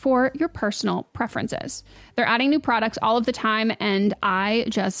flavors for your personal preferences. They're adding new products all of the time, and I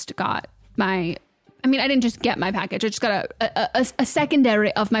just got I didn't just get my package. I just got a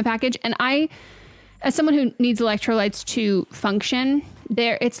secondary of my package, and I, as someone who needs electrolytes to function,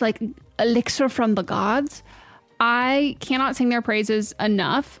 it's like elixir from the gods. I cannot sing their praises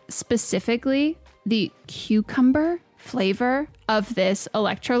enough. Specifically, the cucumber flavor of this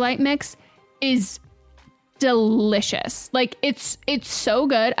electrolyte mix is delicious. Like it's so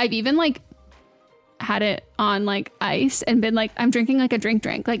good. I've even had it on ice and been I'm drinking a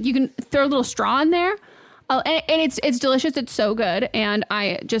drink. Like you can throw a little straw in there. And it's delicious. It's so good. And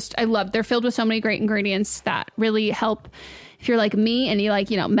I love, they're filled with so many great ingredients that really help if you're like me and you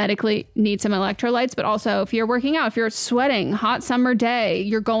medically need some electrolytes, but also if you're working out, if you're sweating, hot summer day,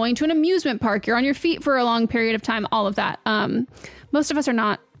 you're going to an amusement park, you're on your feet for a long period of time, all of that. Most of us are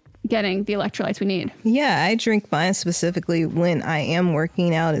not getting the electrolytes we need. Yeah, I drink mine specifically when I am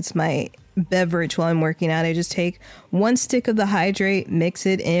working out. It's my beverage while I'm working out. I just take 1 stick of the hydrate, mix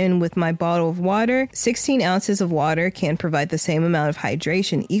it in with my bottle of water. 16 ounces of water can provide the same amount of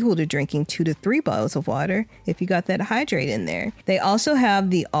hydration, equal to drinking 2 to 3 bottles of water if you got that hydrate in there. They also have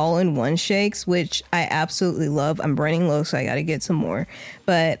the all-in-one shakes, which I absolutely love. I'm running low, so I got to get some more.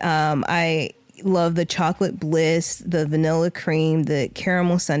 But I love the chocolate bliss, the vanilla cream, the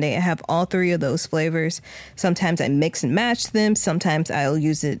caramel sundae. I have all 3 of those flavors. Sometimes I mix and match them. Sometimes I'll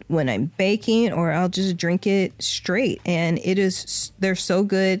use it when I'm baking, or I'll just drink it straight. And they're so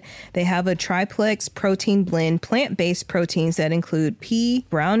good. They have a triplex protein blend, plant-based proteins that include pea,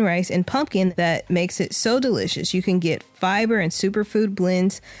 brown rice, and pumpkin that makes it so delicious. You can get fiber and superfood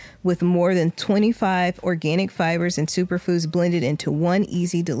blends with more than 25 organic fibers and superfoods blended into one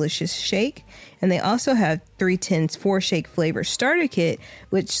easy, delicious shake. And they also have 310's 4-shake flavor starter kit,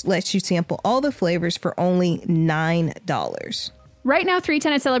 which lets you sample all the flavors for only $9. Right now,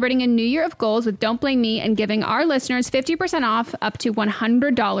 310 is celebrating a new year of goals with Don't Blame Me and giving our listeners 50% off up to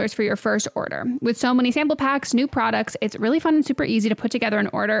 $100 for your first order. With so many sample packs, new products, it's really fun and super easy to put together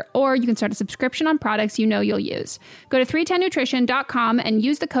an order, or you can start a subscription on products you know you'll use. Go to 310nutrition.com and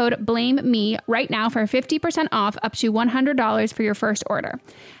use the code BLAMEME right now for 50% off up to $100 for your first order.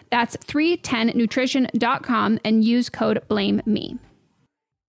 That's 310nutrition.com and use code BLAMEME.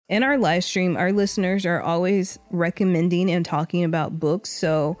 In our live stream, our listeners are always recommending and talking about books.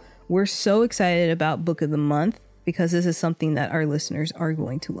 So we're so excited about Book of the Month because this is something that our listeners are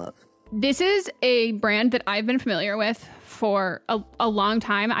going to love. This is a brand that I've been familiar with for a long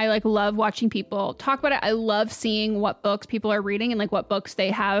time. I love watching people talk about it. I love seeing what books people are reading and what books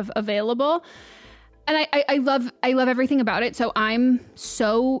they have available. And I love everything about it. So I'm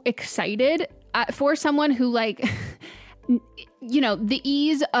so excited for someone who the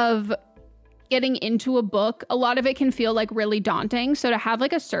ease of getting into a book, a lot of it can feel really daunting. So to have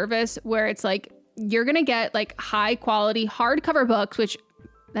a service where it's you're going to get high quality hardcover books, which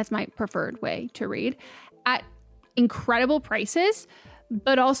that's my preferred way to read, at incredible prices,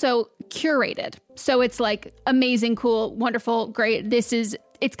 but also curated. So it's amazing, cool, wonderful, great.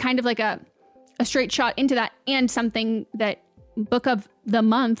 It's kind of a straight shot into that, and something that Book of the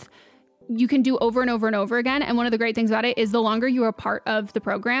Month you can do over and over and over again. And one of the great things about it is the longer you are part of the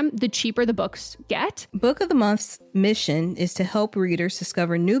program, the cheaper the books get. Book of the Month's mission is to help readers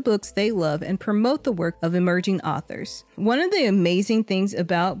discover new books they love and promote the work of emerging authors. One of the amazing things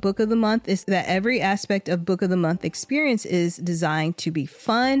about Book of the Month is that every aspect of Book of the Month experience is designed to be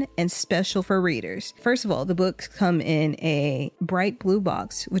fun and special for readers. First of all, the books come in a bright blue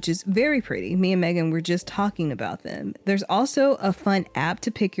box, which is very pretty. Me and Megan were just talking about them. There's also a fun app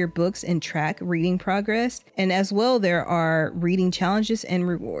to pick your books and track reading progress. And as well, there are reading challenges and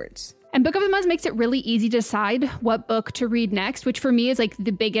rewards. And Book of the Month makes it really easy to decide what book to read next, which for me is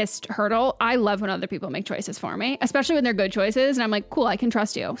the biggest hurdle. I love when other people make choices for me, especially when they're good choices. And I'm cool, I can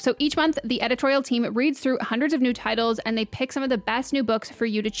trust you. So each month, the editorial team reads through hundreds of new titles and they pick some of the best new books for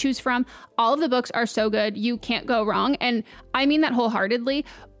you to choose from. All of the books are so good, you can't go wrong. And I mean that wholeheartedly.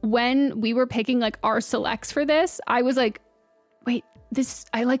 When we were picking our selects for this, I was wait,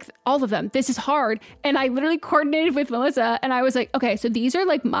 I like all of them. This is hard. And I literally coordinated with Melissa and I was okay, so these are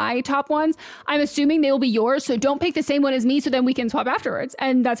my top ones. I'm assuming they will be yours. So don't pick the same one as me so then we can swap afterwards.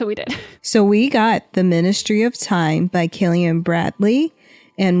 And that's what we did. So we got The Ministry of Time by Killian Bradley.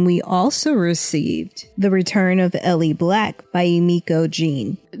 And we also received The Return of Ellie Black by Emiko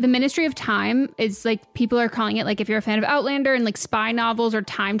Jean. The Ministry of Time is people are calling it if you're a fan of Outlander and spy novels or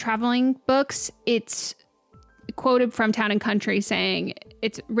time traveling books, it's quoted from Town and Country saying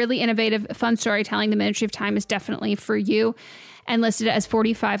it's really innovative, fun storytelling. The Ministry of Time is definitely for you, and listed as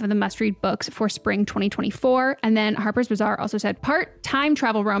 45 of the must-read books for spring 2024. And then Harper's Bazaar also said part time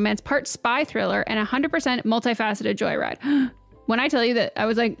travel romance, part spy thriller, and 100% multifaceted joyride. When I tell you that, I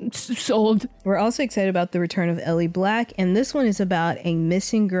was sold. We're also excited about The Return of Ellie Black, and this one is about a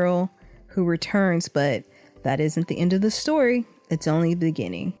missing girl who returns, but that isn't the end of the story. It's only the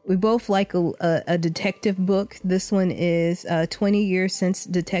beginning. We both like a detective book. This one is 20 years since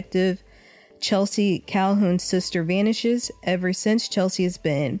Detective Chelsea Calhoun's sister vanishes. Ever since, Chelsea has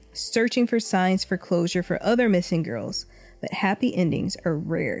been searching for signs for closure for other missing girls, but happy endings are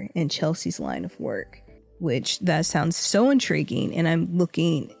rare in Chelsea's line of work, which that sounds so intriguing, and I'm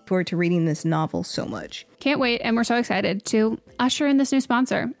looking forward to reading this novel so much. Can't wait, and we're so excited to usher in this new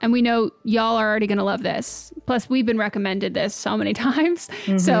sponsor. And we know y'all are already going to love this. Plus, we've been recommended this so many times.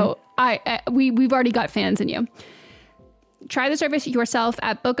 Mm-hmm. So we've already got fans in you. Try the service yourself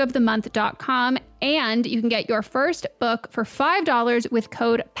at bookofthemonth.com, and you can get your first book for $5 with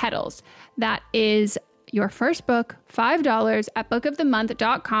code PEDALS. That is your first book, $5 at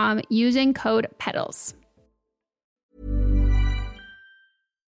bookofthemonth.com using code PEDALS.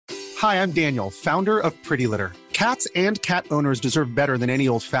 Hi, I'm Daniel, founder of Pretty Litter. Cats and cat owners deserve better than any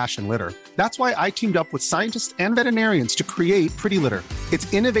old-fashioned litter. That's why I teamed up with scientists and veterinarians to create Pretty Litter.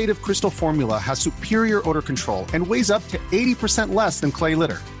 Its innovative crystal formula has superior odor control and weighs up to 80% less than clay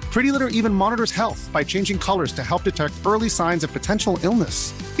litter. Pretty Litter even monitors health by changing colors to help detect early signs of potential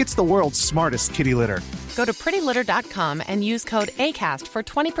illness. It's the world's smartest kitty litter. Go to prettylitter.com and use code ACAST for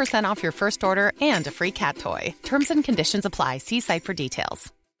 20% off your first order and a free cat toy. Terms and conditions apply. See site for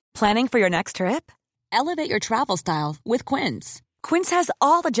details. Planning for your next trip? Elevate your travel style with Quince. Quince has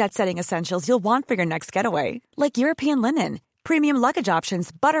all the jet-setting essentials you'll want for your next getaway, like European linen, premium luggage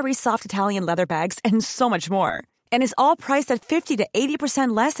options, buttery soft Italian leather bags, and so much more. And is all priced at 50 to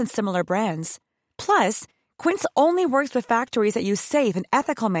 80% less than similar brands. Plus, Quince only works with factories that use safe and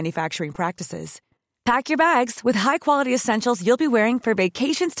ethical manufacturing practices. Pack your bags with high-quality essentials you'll be wearing for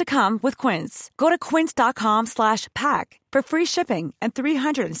vacations to come with Quince. Go to quince.com/pack for free shipping and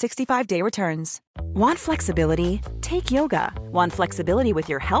 365-day returns. Want flexibility? Take yoga. Want flexibility with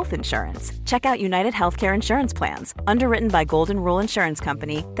your health insurance? Check out United Healthcare Insurance Plans. Underwritten by Golden Rule Insurance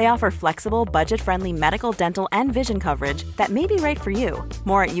Company, they offer flexible, budget-friendly medical, dental, and vision coverage that may be right for you.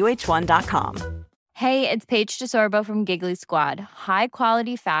 More at uh1.com. Hey, it's Paige DeSorbo from Giggly Squad. High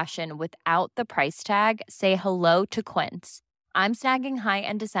quality fashion without the price tag. Say hello to Quince. I'm snagging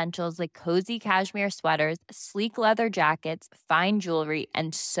high-end essentials like cozy cashmere sweaters, sleek leather jackets, fine jewelry,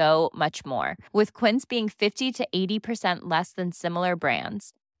 and so much more. With Quince being 50 to 80% less than similar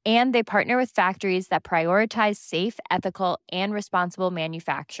brands. And they partner with factories that prioritize safe, ethical, and responsible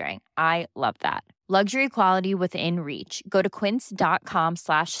manufacturing. I love that. Luxury quality within reach. Go to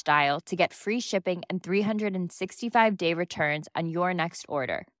quince.com/style to get free shipping and 365-day returns on your next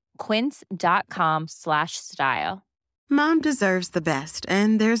order. Quince.com/style. Mom deserves the best,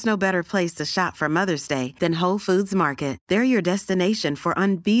 and there's no better place to shop for Mother's Day than Whole Foods Market. They're your destination for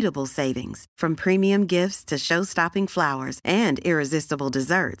unbeatable savings, from premium gifts to show-stopping flowers and irresistible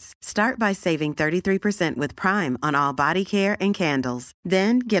desserts. Start by saving 33% with Prime on all body care and candles.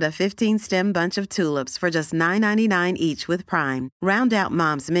 Then get a 15-stem bunch of tulips for just $9.99 each with Prime. Round out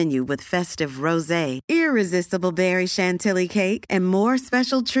Mom's menu with festive rosé, irresistible berry chantilly cake, and more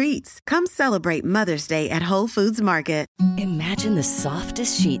special treats. Come celebrate Mother's Day at Whole Foods Market. Imagine the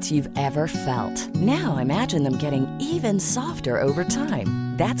softest sheets you've ever felt. Now imagine them getting even softer over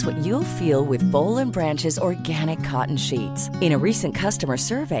time. That's what you'll feel with Boll & Branch's organic cotton sheets. In a recent customer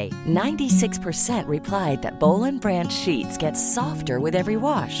survey, 96% replied that Boll & Branch sheets get softer with every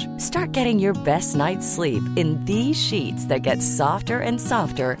wash. Start getting your best night's sleep in these sheets that get softer and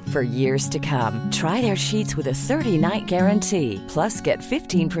softer for years to come. Try their sheets with a 30-night guarantee. Plus, get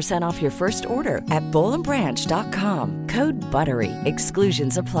 15% off your first order at bollandbranch.com. Code BUTTERY.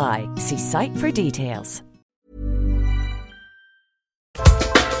 Exclusions apply. See site for details.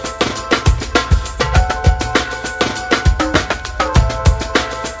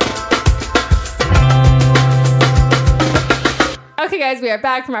 Okay, guys, we are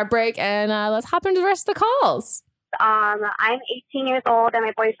back from our break, and let's hop into the rest of the calls. I'm 18 years old, and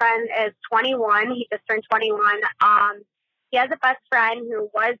my boyfriend is 21. He just turned 21. He has a best friend who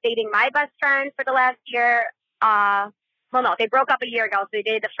was dating my best friend for the last year. Well, no, they broke up a year ago, so they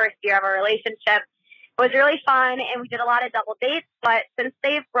dated the first year of our relationship. It was really fun, and we did a lot of double dates, but since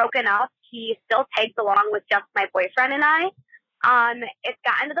they've broken up, he still tags along with just my boyfriend and I. It's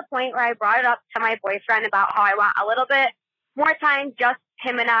gotten to the point where I brought it up to my boyfriend about how I want a little bit more time, just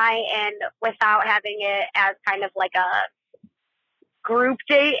him and I, and without having it as kind of like a group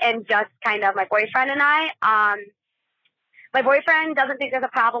date and just kind of my boyfriend and I. My boyfriend doesn't think there's a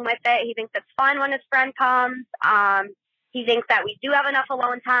problem with it. He thinks it's fun when his friend comes. He thinks that we do have enough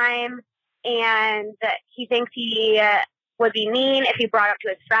alone time, and he thinks he would be mean if he brought it up to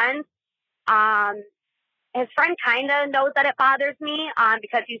his friends. His friend kind of knows that it bothers me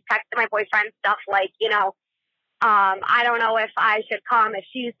because he's texted my boyfriend stuff like, I don't know if I should come if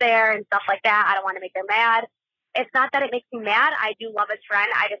she's there and stuff like that. I don't want to make her mad. It's not that it makes me mad. I do love his friend.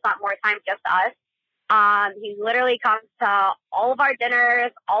 I just want more time just us. He literally comes to all of our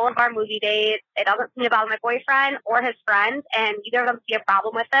dinners, all of our movie dates. It doesn't seem to bother my boyfriend or his friends, and neither of them see a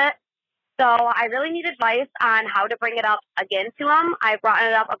problem with it. So I really need advice on how to bring it up again to him. I've brought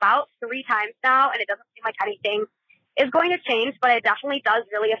it up about 3 times now, and it doesn't seem like anything is going to change, but it definitely does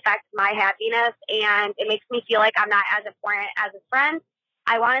really affect my happiness, and it makes me feel like I'm not as important as his friend.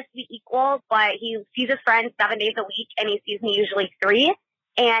 I want us to be equal, but he sees his friend 7 days a week, and he sees me usually 3.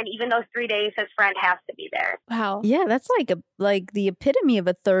 And even those 3 days, his friend has to be there. Wow. Yeah, that's like the epitome of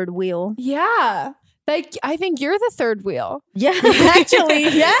a third wheel. Yeah. Like, I think you're the third wheel. Yeah, actually,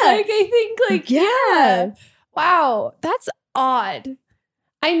 yeah. Like, I think, yeah. Wow, that's odd.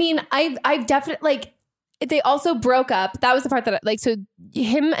 I mean, I've definitely, they also broke up. That was the part that, so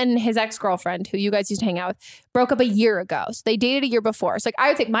him and his ex-girlfriend, who you guys used to hang out with, broke up a year ago. So they dated a year before. So, I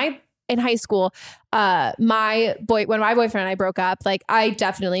would think in high school, when my boyfriend and I broke up, I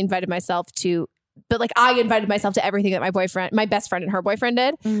definitely invited myself to, but I invited myself to everything that my best friend and her boyfriend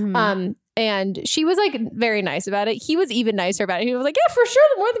did. Mm-hmm. And she was very nice about it. He was even nicer about it. He was like, yeah, for sure,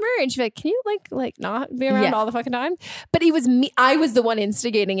 the more the merrier. And she's like, can you not be around all the fucking time? But it was me. I was the one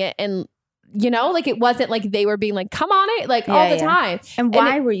instigating it. And it wasn't like they were being come on it, all the time. And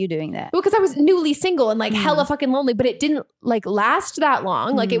why were you doing that? Because I was newly single and hella fucking lonely, but it didn't last that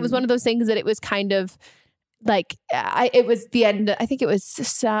long. It was one of those things that it was kind of it was the end. I think it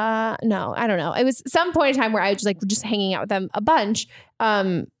was, no, I don't know. It was some point in time where I was just hanging out with them a bunch.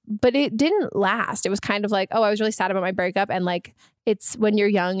 But it didn't last. It was kind of I was really sad about my breakup. And it's when you're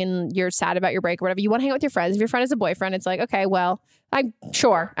young and you're sad about your break or whatever, you want to hang out with your friends. If your friend is a boyfriend, it's okay, well, I'm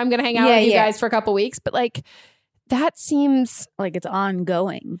sure I'm going to hang out with you guys for a couple weeks. But that seems like it's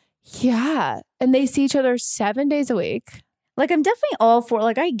ongoing. Yeah. And they see each other 7 days a week. I'm definitely all for,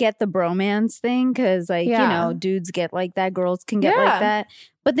 I get the bromance thing because, dudes get like that, girls can get like that.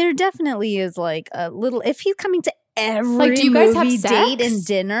 But there definitely is a little, if he's coming to every like, do you guys have movie, sex? date, and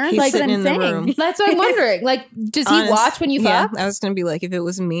dinner. He's like sitting I'm in the saying. room. That's what I'm wondering. Like, does he watch when you fuck? I was gonna be like, if it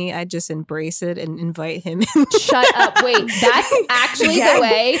was me, I'd just embrace it and invite him. Shut up. Wait, that's actually the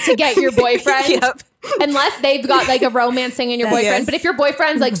way to get your boyfriend. Yep. Unless they've got like a romance thing in your boyfriend. Yes. But if your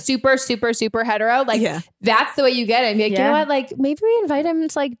boyfriend's like super, super, super hetero, like that's the way you get him. Be like, you know what? Like maybe we invite him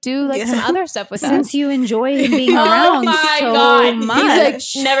to like do like some other stuff with us. Since you enjoy him being around so much.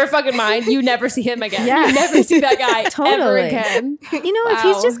 He's like, never fucking mind. You never see him again. Yeah. You never see that guy ever Totally. again. You know, if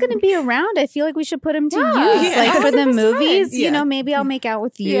he's just going to be around, I feel like we should put him to use. Like for the 100%. movies, you know, maybe I'll make out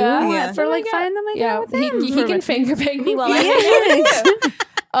with you for like fine, then make out with him. He can finger bang me while I hang out with you.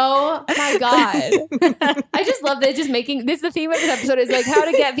 Oh my God. I just love that. Just making this, the theme of this episode is like how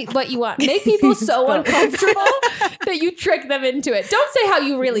to get what you want. Make people so uncomfortable that you trick them into it. Don't say how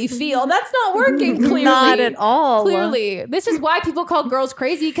you really feel. That's not working, clearly. Not at all. Clearly. This is why people call girls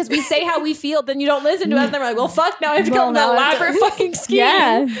crazy, because we say how we feel, then you don't listen to us, and then we're like, well, fuck, now I have to go on an elaborate fucking scheme.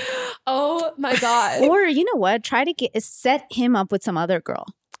 Yeah. Oh my God. Or you know what? Try to set him up with some other girl.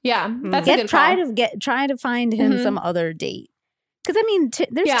 Yeah. That's a good try call. try to find him some other date. Because I mean,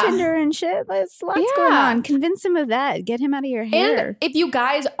 there's Tinder and shit. There's lots going on. Convince him of that. Get him out of your hair. And if you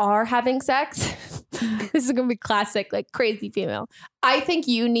guys are having sex, this is gonna be classic, like crazy female. I think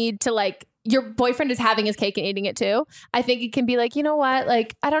you need to like. Your boyfriend is having his cake and eating it too. I think it can be like, you know what?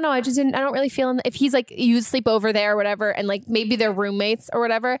 Like, I don't know. I don't really feel if he's like, you sleep over there or whatever. And like, maybe they're roommates or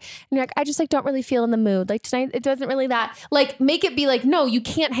whatever. And you're like, I just like, don't really feel in the mood. Like tonight, it doesn't really that like make it be like, no, you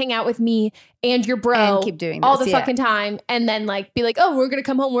can't hang out with me and your bro and keep doing this, all the fucking time. And then like, be like, oh, we're going to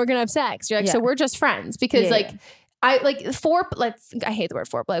come home. We're going to have sex. You're like, so we're just friends because like, I like I hate the word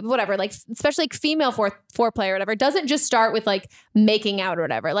foreplay, but whatever. Like, especially like female foreplay or whatever. It doesn't just start with like making out or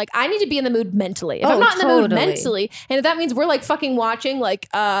whatever. Like, I need to be in the mood mentally. If I'm not in the mood mentally, and if that means we're like fucking watching like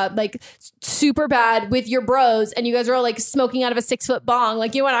super bad with your bros, and you guys are all like smoking out of a 6-foot bong.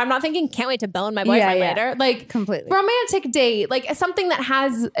 Like, you know what? I'm not thinking can't wait to bone my boyfriend later. Like, completely romantic date, like something that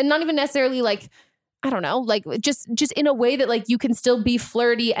has, and not even necessarily like. I don't know, like just in a way that like you can still be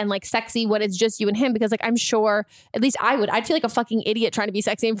flirty and like sexy when it's just you and him, because like I'm sure at least I'd feel like a fucking idiot trying to be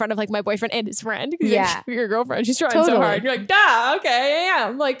sexy in front of like my boyfriend and his friend. Yeah. Like, your girlfriend, she's trying so hard. You're like, duh, okay, yeah.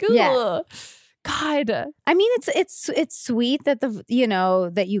 I'm like, ugh. God. I mean, it's sweet that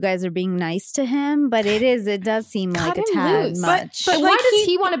that you guys are being nice to him, but it does seem like a tad much. But why does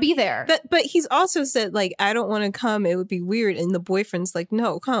he want to be there? But he's also said like, I don't want to come. It would be weird. And the boyfriend's like,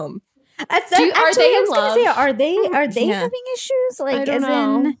 no, come. Are they in love? Are they having issues? Like,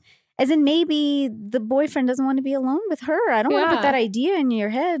 as in maybe the boyfriend doesn't want to be alone with her. I don't want to put that idea in your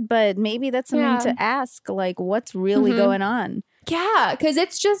head, but maybe that's something to ask. Like, what's really going on? Yeah, because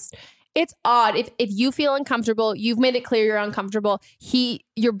it's odd. If you feel uncomfortable, you've made it clear you're uncomfortable.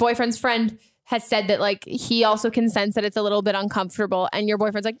 Your boyfriend's friend has said that like he also can sense that it's a little bit uncomfortable, and your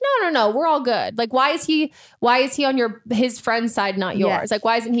boyfriend's like, no, we're all good. Like, why is he on his friend's side, not yours? Yes. Like,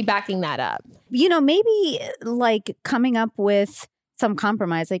 why isn't he backing that up? You know, maybe like coming up with some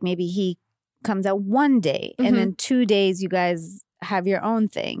compromise. Like maybe he comes out one day and then 2 days you guys have your own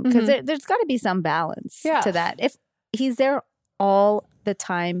thing, because there's got to be some balance to that. If he's there all the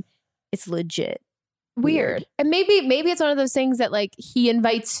time, it's legit weird. And maybe it's one of those things that like he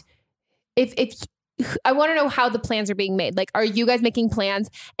invites. If I want to know how the plans are being made. Like, are you guys making plans,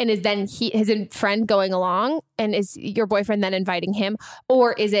 and is then his friend going along, and is your boyfriend then inviting him,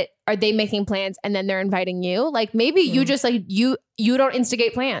 or are they making plans and then they're inviting you? Like, maybe you just like you don't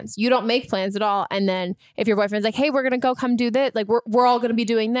instigate plans, you don't make plans at all, and then if your boyfriend's like, hey, we're gonna go come do this, like we're all gonna be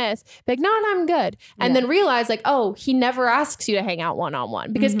doing this, be like, no, I'm good, and then realize like, oh, he never asks you to hang out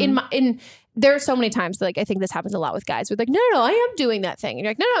one-on-one, because there are so many times that, like, I think this happens a lot with guys. We're like, no, I am doing that thing. And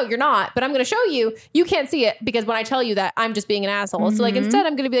you're like, no, you're not. But I'm going to show you. You can't see it because when I tell you that, I'm just being an asshole. So like, instead,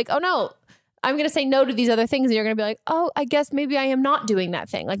 I'm going to be like, oh no, I'm going to say no to these other things. And you're going to be like, oh, I guess maybe I am not doing that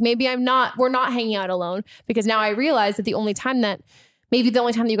thing. Like maybe we're not hanging out alone, because now I realize that the only time that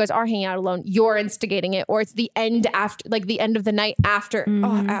you guys are hanging out alone, you're instigating it, or it's the end of the night after,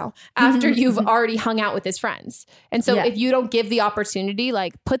 after you've already hung out with his friends. And so if you don't give the opportunity,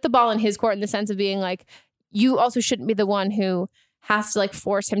 like put the ball in his court, in the sense of being like, you also shouldn't be the one who has to like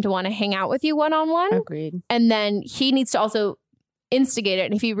force him to want to hang out with you one-on-one. Agreed. And then he needs to also instigate it.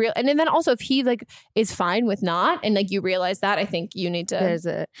 And if he and then also if he like is fine with not, and like you realize that, I think you need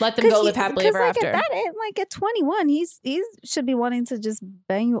to let them go live happily ever after. At 21, he should be wanting to just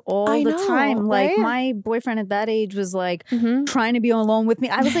bang you all the time. Like my boyfriend at that age was like trying to be alone with me.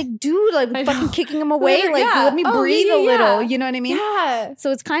 I was like, dude, like fucking kicking him away. Like let me breathe a little. You know what I mean? Yeah.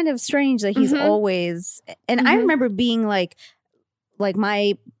 So it's kind of strange that he's always. And I remember being like like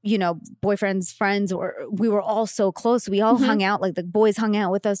my, you know, boyfriend's friends, we were all so close. We all hung out, like the boys hung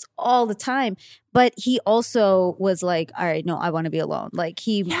out with us all the time. But he also was like, all right, no, I want to be alone. Like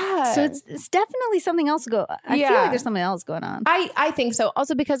so it's definitely something else I feel like there's something else going on. I think so.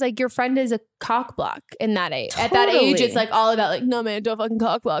 Also because like your friend is a cock block in that age. At that age, it's like all about like, no man, don't fucking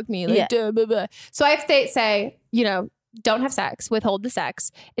cock block me. Like, blah, blah, blah. So I have to say, you know, don't have sex, withhold the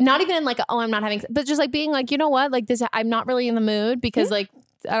sex. And not even in like, oh, I'm not having sex, but just like being like, you know what? Like this, I'm not really in the mood because like,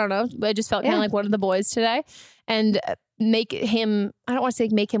 I don't know. I just felt kind of like one of the boys today. And make him, I don't want to say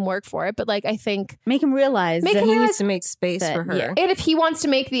make him work for it, but like I think make him realize that he needs to make space for her. And if he wants to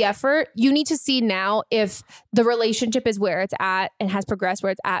make the effort, you need to see now if the relationship is where it's at and has progressed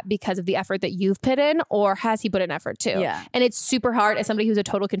where it's at because of the effort that you've put in, or has he put in effort too? Yeah. And it's super hard as somebody who's a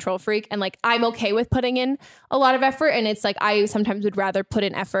total control freak, and like I'm okay with putting in a lot of effort, and it's like I sometimes would rather put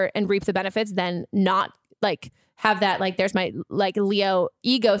in effort and reap the benefits than not like have that, like there's my like Leo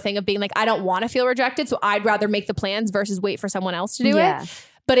ego thing of being like, I don't want to feel rejected. So I'd rather make the plans versus wait for someone else to do it.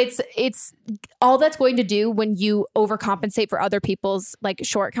 But it's all that's going to do when you overcompensate for other people's like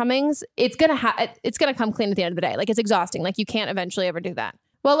shortcomings. It's going to come clean at the end of the day. Like it's exhausting. Like you can't eventually ever do that.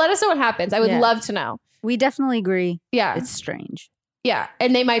 Well, let us know what happens. I would love to know. We definitely agree. Yeah. It's strange. Yeah.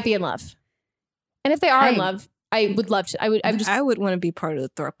 And they might be in love. And if they are in love, I would love to. I would want to be part of the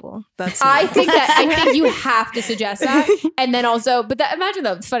throuple. I think you have to suggest that, and then also, but imagine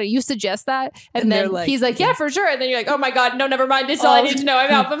though, it's funny. You suggest that, and then like, he's like, yeah, for sure, and then you're like, oh my god, no, never mind. This is all I need to know. I'm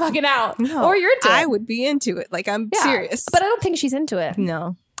out, I'm fucking out. No, or you're into it. I would be into it. Like I'm serious, but I don't think she's into it.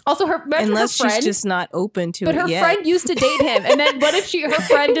 No. Also, unless her friend, she's just not open to it. But her friend used to date him, and then what if her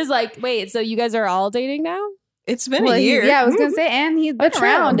friend is like, wait, so you guys are all dating now? It's been a year. Yeah, I was gonna say, and he's been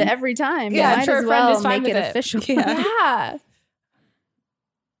around every time. Yeah, I'm sure as a friend well is fine make with it official. Yeah.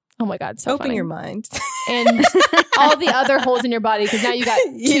 Oh my god, so open funny. your mind and all the other holes in your body because now you got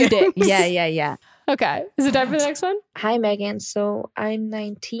 2 dicks. Yeah. Okay, is it time for the next one? Hi, Megan. So I'm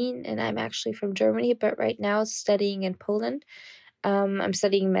 19 and I'm actually from Germany, but right now studying in Poland. I'm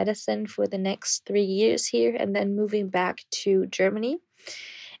studying medicine for the next 3 years here and then moving back to Germany.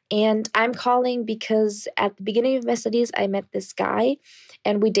 And I'm calling because at the beginning of my studies, I met this guy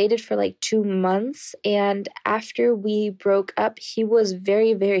and we dated for like 2 months. And after we broke up, he was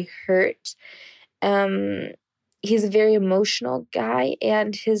very, very hurt. He's a very emotional guy,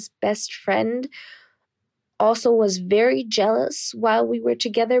 and his best friend also was very jealous while we were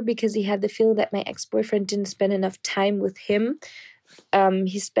together because he had the feeling that my ex-boyfriend didn't spend enough time with him.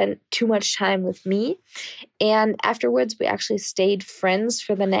 He spent too much time with me. And afterwards, we actually stayed friends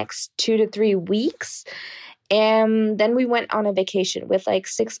for the next 2 to 3 weeks. And then we went on a vacation with like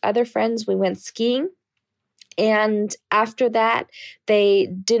 6 other friends. We went skiing. And after that, they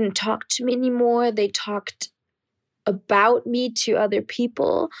didn't talk to me anymore. They talked about me to other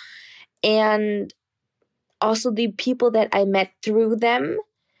people. And also the people that I met through them,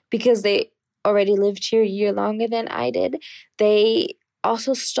 because they already lived here a year longer than I did, they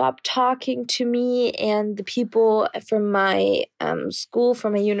also stopped talking to me, and the people from my school,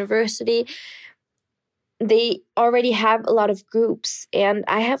 from my university, they already have a lot of groups, and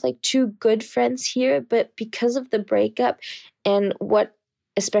I have like 2 good friends here, but because of the breakup and what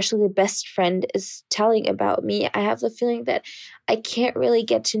especially the best friend is telling about me, I have the feeling that I can't really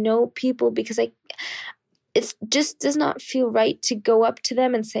get to know people because it just does not feel right to go up to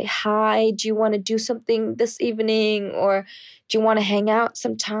them and say, hi, do you want to do something this evening? Or do you want to hang out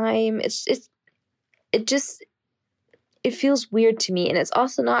sometime? It feels weird to me. And it's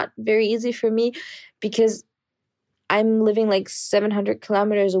also not very easy for me because I'm living like 700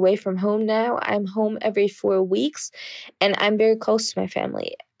 kilometers away from home now. I'm home every 4 weeks and I'm very close to my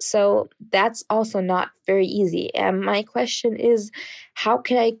family. So that's also not very easy. And my question is, how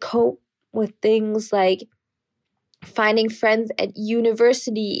can I cope with things like finding friends at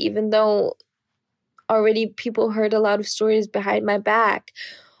university, even though already people heard a lot of stories behind my back?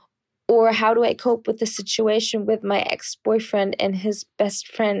 Or how do I cope with the situation with my ex-boyfriend and his best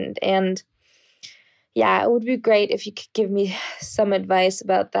friend? And yeah, it would be great if you could give me some advice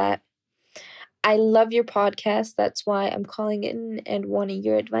about that. I love your podcast. That's why I'm calling in and wanting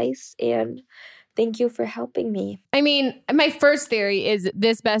your advice. And thank you for helping me. I mean, my first theory is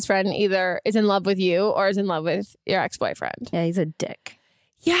this best friend either is in love with you or is in love with your ex-boyfriend. Yeah, he's a dick.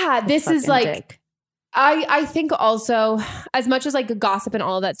 Yeah, this is like, dick. I think also, as much as like gossip and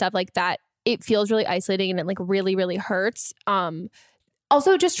all of that stuff like that, it feels really isolating and it like really, really hurts.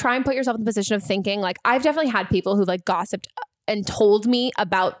 Also, just try and put yourself in the position of thinking like, I've definitely had people who like gossiped and told me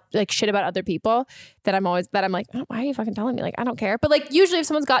about like shit about other people that I'm like, oh, why are you fucking telling me? Like, I don't care. But like usually if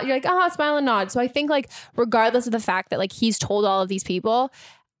someone's got, you're like, oh, smile and nod. So I think like regardless of the fact that like he's told all of these people,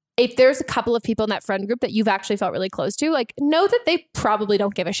 if there's a couple of people in that friend group that you've actually felt really close to, like know that they probably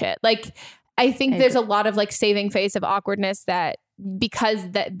don't give a shit. Like I think there's a lot of like saving face of awkwardness that because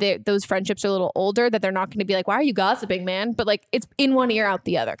those friendships are a little older, that they're not going to be like, why are you gossiping, man? But like it's in one ear out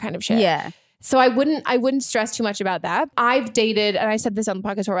the other kind of shit. Yeah. So I wouldn't stress too much about that. I've dated, and I said this on the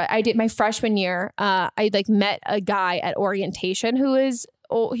podcast before, I did my freshman year. I like met a guy at orientation he was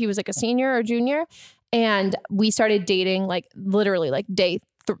like a senior or junior. And we started dating like literally like day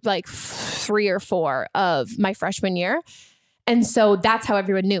 3 or 4 of my freshman year. And so that's how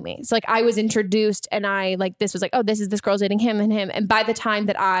everyone knew me. So like I was introduced and I like, this was like, oh, this girl's dating him and him. And by the time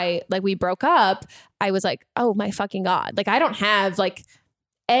that we broke up, I was like, oh my fucking God. Like I don't have like,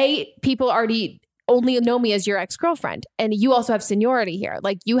 people already only know me as your ex-girlfriend. And you also have seniority here.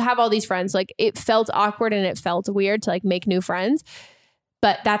 Like you have all these friends. Like it felt awkward and it felt weird to like make new friends.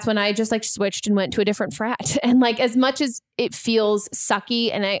 But that's when I just like switched and went to a different frat. And like, as much as it feels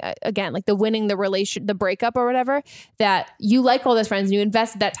sucky, and again, like the winning the breakup or whatever, that you like all those friends and you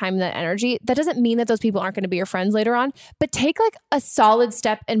invested that time and that energy, that doesn't mean that those people aren't going to be your friends later on. But take like a solid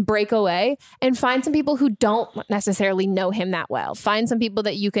step and break away and find some people who don't necessarily know him that well. Find some people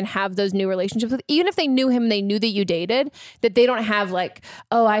that you can have those new relationships with, even if they knew him, they knew that you dated, that they don't have like,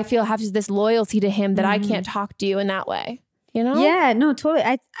 oh, I have this loyalty to him that I can't talk to you in that way. You know? Yeah, no,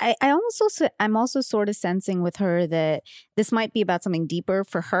 totally. I'm also sort of sensing with her that this might be about something deeper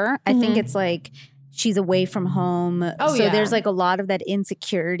for her. I think it's like she's away from home. So there's like a lot of that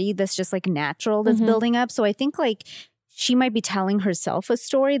insecurity that's just like natural that's building up. So I think like she might be telling herself a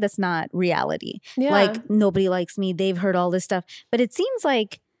story that's not reality. Yeah. Like nobody likes me. They've heard all this stuff. But it seems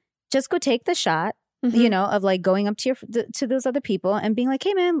like just go take the shot, you know, of like going up to those other people and being like,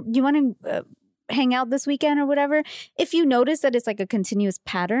 hey man, you want to hang out this weekend or whatever. If you notice that it's like a continuous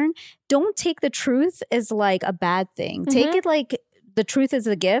pattern, don't take the truth as like a bad thing. Take it like the truth is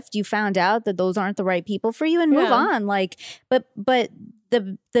a gift. You found out that those aren't the right people for you and move on. Like, but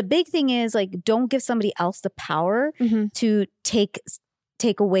the big thing is like, don't give somebody else the power to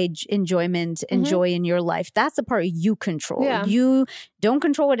take away enjoyment and joy in your life. That's the part you control. Yeah. You don't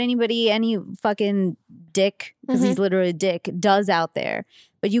control what any fucking dick, because he's literally a dick, does out there.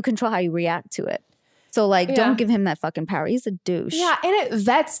 But you control how you react to it. So like, don't give him that fucking power. He's a douche. Yeah, and it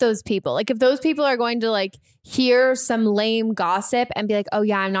vets those people. Like if those people are going to like hear some lame gossip and be like, oh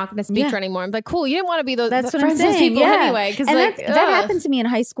yeah, I'm not going to speak to her anymore. I'm like, cool, you didn't want to be that's what I'm saying. Those people anyway. Because like that happened to me in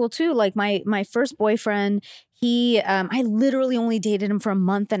high school too. Like my first boyfriend, he I literally only dated him for a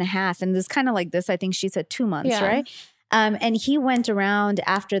month and a half, and this kind of like this. I think she said 2 months, right? And he went around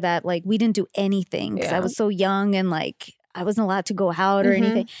after that. Like we didn't do anything because I was so young and like I wasn't allowed to go out or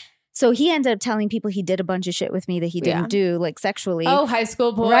anything. So he ended up telling people he did a bunch of shit with me that he didn't do, like sexually. Oh, high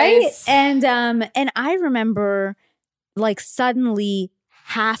school boys. Right? And I remember like suddenly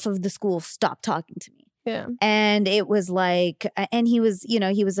half of the school stopped talking to me. Yeah. And it was like, and he was, you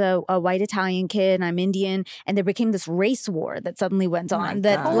know, he was a white Italian kid and I'm Indian. And there became this race war that suddenly went on.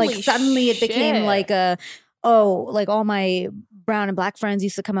 That like suddenly it became like like all my brown and black friends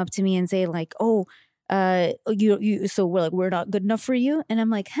used to come up to me and say like, oh, so we're not good enough for you. And I'm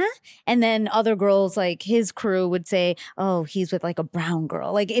like, huh? And then other girls, like his crew would say, oh, he's with like a brown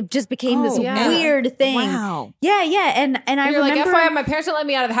girl. Like it just became this weird thing. Wow. Yeah. Yeah. And I You're remember like, FYI, my parents don't let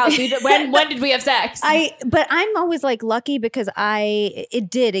me out of the house. When did we have sex? But I'm always like lucky because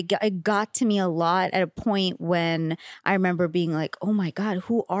it got to me a lot at a point when I remember being like, oh my God,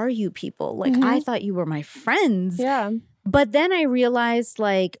 who are you people? Like I thought you were my friends. Yeah. But then I realized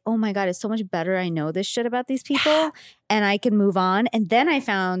like, oh my God, it's so much better I know this shit about these people and I can move on. And then I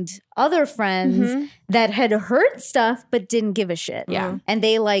found other friends that had heard stuff but didn't give a shit. Yeah. And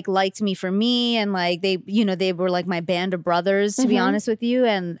they like liked me for me and like they, you know, they were like my band of brothers, to be honest with you.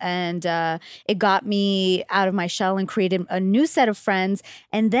 And it got me out of my shell and created a new set of friends.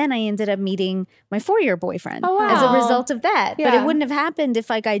 And then I ended up meeting my 4-year boyfriend as a result of that. Yeah. But it wouldn't have happened if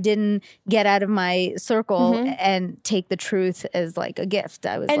like I didn't get out of my circle and take the truth as like a gift.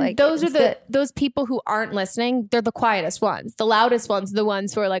 I was like, those are those people who aren't listening. They're the quietest ones. The loudest ones, the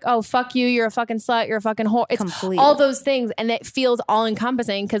ones who are like, oh, fuck you. You're a fucking slut. You're a fucking whore. It's all those things. And it feels all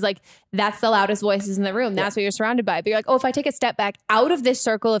encompassing because like that's the loudest voices in the room. That's what you're surrounded by. But you're like, oh, if I take a step back out of this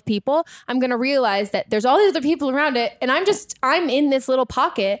circle of people, I'm going to realize that there's all these other people around it. And I'm in this little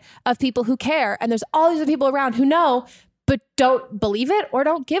pocket of people who care. And there's all these other people around who know, but don't believe it or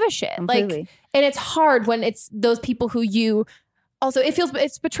don't give a shit. Completely. Like, and it's hard when it's those people who you also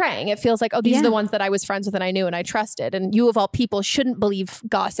it's betraying. It feels like, oh, these are the ones that I was friends with and I knew and I trusted. And you of all people shouldn't believe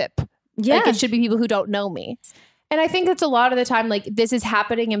gossip. Yeah. Like it should be people who don't know me. And I think it's a lot of the time, like this is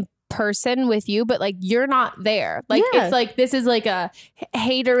happening in person with you, but like you're not there. Like it's like this is like a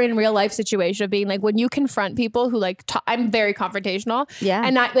hater in real life situation of being like when you confront people who like I'm very confrontational. Yeah.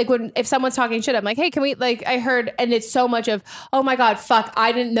 And I like if someone's talking shit, I'm like, hey, can we like I heard, and it's so much of, oh my God, fuck,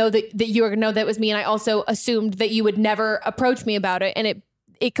 I didn't know that you were gonna know that was me. And I also assumed that you would never approach me about it. And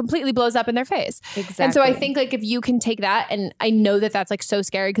it completely blows up in their face. Exactly. And so I think like if you can take that, and I know that that's like so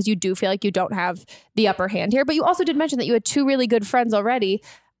scary because you do feel like you don't have the upper hand here, but you also did mention that you had 2 really good friends already.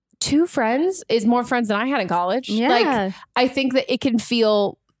 2 friends is more friends than I had in college. Yeah. Like I think that it can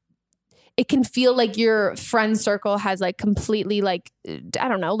feel like your friend circle has like completely like, I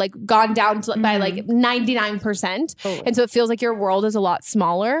don't know, like gone down to, by like 99%. Totally. And so it feels like your world is a lot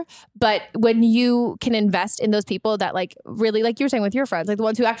smaller. But when you can invest in those people that like really, like you were saying with your friends, like the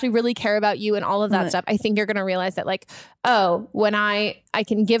ones who actually really care about you and all of that stuff, I think you're going to realize that like, oh, when I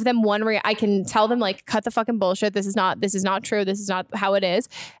can give them I can tell them like, cut the fucking bullshit. This is not true. This is not how it is.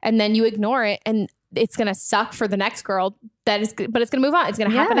 And then you ignore it. And it's going to suck for the next girl but it's going to move on. It's going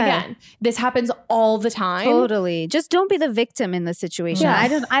to happen again. This happens all the time. Totally. Just don't be the victim in the situation.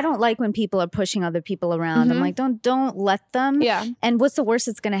 Yeah. I don't like when people are pushing other people around. I'm like, don't let them. Yeah. And what's the worst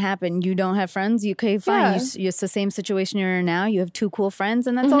that's going to happen? You don't have friends. Okay, fine. It's the same situation you're in now. You have 2 cool friends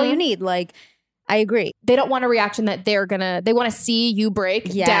and that's all you need. Like, I agree. They don't want a reaction that they want to see you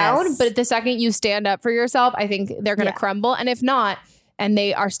break down. But the second you stand up for yourself, I think they're going to crumble. And if not, and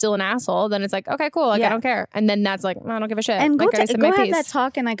they are still an asshole, then it's like, okay, cool. Like, I don't care. And then that's like, I don't give a shit. And like, go have that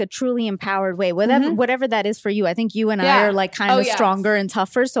talk in like a truly empowered way, whatever that is for you. I think you and I are like kind of stronger and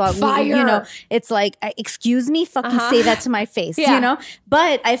tougher. So, it's like, excuse me, fucking say that to my face, you know?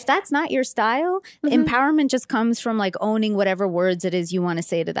 But if that's not your style, empowerment just comes from like owning whatever words it is you want to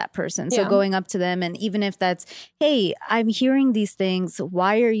say to that person. So going up to them, and even if that's, hey, I'm hearing these things.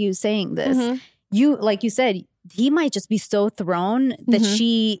 Why are you saying this? You, like you said, he might just be so thrown that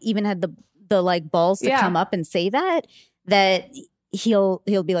she even had the like balls to come up and say that he'll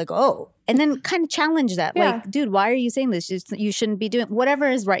be like, oh, and then kind of challenge that. Like, dude, why are you saying this? You shouldn't be doing whatever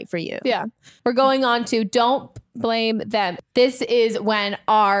is right for you. Yeah. We're going on to don't blame them. This is when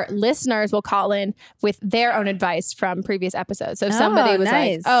our listeners will call in with their own advice from previous episodes. So if somebody was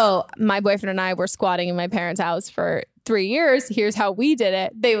like, oh, my boyfriend and I were squatting in my parents' house for 3 years, here's how we did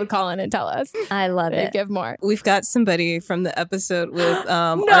it, they would call in and tell us. I love it. Give more. We've got somebody from the episode with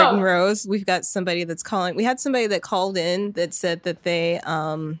Art and Rose. We've got somebody that's calling. We had somebody that called in that said that they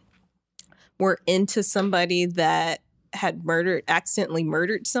were into somebody that had accidentally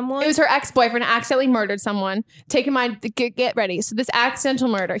murdered someone. It was her ex-boyfriend accidentally murdered someone. Take in mind, get ready. So this accidental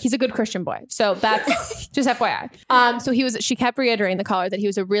murder, he's a good Christian boy. So that's just FYI. So she kept reiterating the caller that he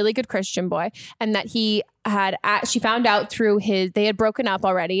was a really good Christian boy, and that she found out through they had broken up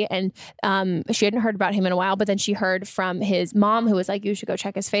already, and she hadn't heard about him in a while, but then she heard from his mom, who was like, you should go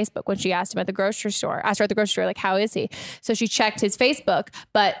check his Facebook, when she asked her at the grocery store, like, how is he? So she checked his Facebook,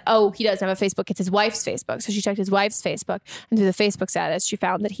 but he doesn't have a Facebook, it's his wife's Facebook. So she checked his wife's Facebook, and through the Facebook status, she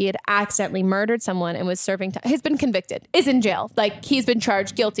found that he had accidentally murdered someone and was serving time. He's been convicted, is in jail. Like, he's been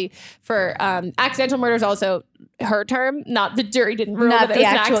charged guilty for accidental murder is also her term, not the jury didn't rule that it was an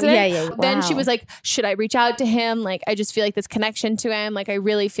accident. Yeah. Wow. Then she was like, should I reach out to him? Like, I just feel like this connection to him. Like, I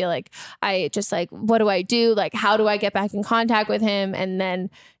really feel like I just like, what do I do? Like, how do I get back in contact with him? And then,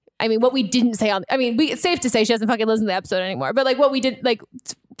 I mean, what we didn't say it's safe to say she doesn't fucking listen to the episode anymore. But like what we did, like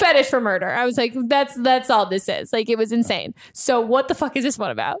fetish for murder. I was like, that's all this is. Like, it was insane. So what the fuck is this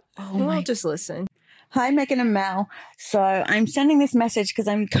one about? Well, just listen. Hi, Megan and Mel. So I'm sending this message because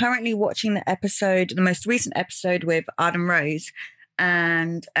I'm currently watching the most recent episode with Adam Rose.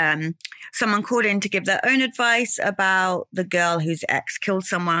 And someone called in to give their own advice about the girl whose ex killed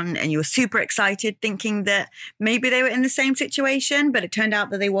someone. And you were super excited thinking that maybe they were in the same situation, but it turned out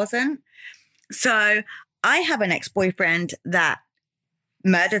that they wasn't. So I have an ex-boyfriend that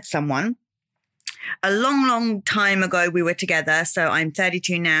murdered someone. A long, long time ago, we were together. So I'm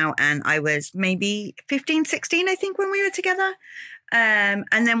 32 now, and I was maybe 15, 16, I think, when we were together. And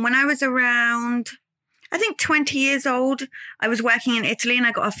then when I was around, I think 20 years old, I was working in Italy, and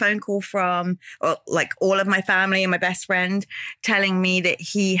I got a phone call from like all of my family and my best friend telling me that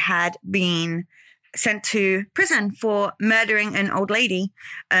he had been sent to prison for murdering an old lady.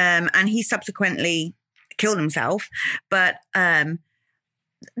 And he subsequently killed himself. But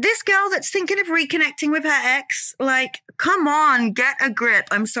this girl that's thinking of reconnecting with her ex, like, come on, get a grip.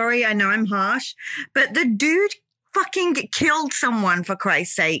 I'm sorry, I know I'm harsh, but the dude fucking killed someone, for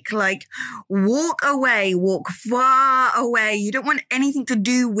Christ's sake. Like, walk away, walk far away. You don't want anything to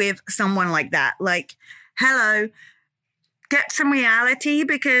do with someone like that. Like, hello, get some reality,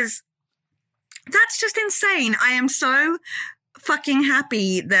 because that's just insane. I am so fucking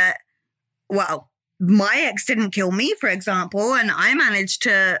happy that, well, my ex didn't kill me, for example, and I managed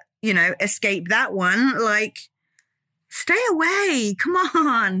to, you know, escape that one. Like, stay away. Come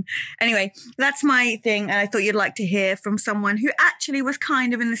on. Anyway, that's my thing. And I thought you'd like to hear from someone who actually was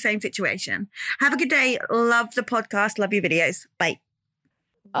kind of in the same situation. Have a good day. Love the podcast. Love your videos. Bye.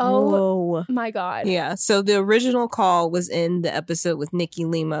 Oh my God. Yeah. So the original call was in the episode with Nikki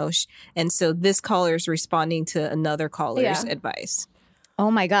Lemos. And so this caller is responding to another caller's advice. Oh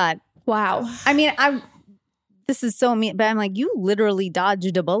my God. Wow. I mean, this is so mean, but I'm like, you literally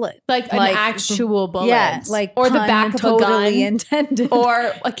dodged a bullet. Like an actual bullet. Yeah. Like, or the back of totally a gun. Intended.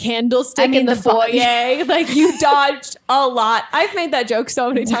 Or a candlestick in the foyer. Like, you dodged a lot. I've made that joke so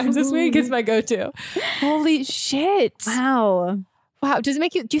many times this week. It's my go-to. Holy shit. Wow. Does it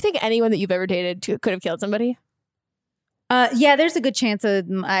make you, do you think anyone that you've ever dated could have killed somebody? Yeah, there's a good chance of,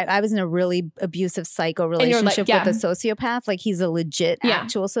 I was in a really abusive psycho relationship with a sociopath. Like, he's a legit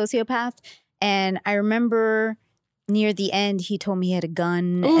actual sociopath. And I remember near the end, he told me he had a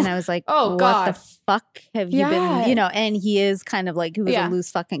gun. Oof. And I was like, oh, what God. the fuck have you been, you know, and he is kind of like, he was a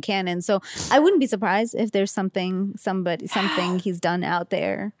loose fucking cannon. So I wouldn't be surprised if there's something he's done out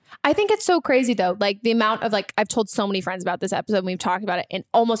there. I think it's so crazy though. Like, the amount of, like, I've told so many friends about this episode and we've talked about it, and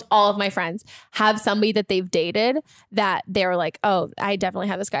almost all of my friends have somebody that they've dated that they're like, oh, I definitely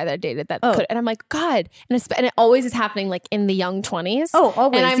have this guy that I dated that could. And I'm like, God. And it always is happening like in the young 20s. Oh,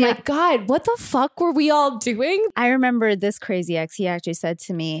 always. And I'm like, God, what the fuck were we all doing? I remember this crazy ex, he actually said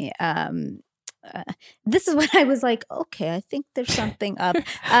to me, this is when I was like, okay, I think there's something up.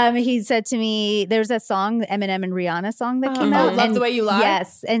 He said to me, there's that song, the Eminem and Rihanna song that came out. Love the Way You Lie.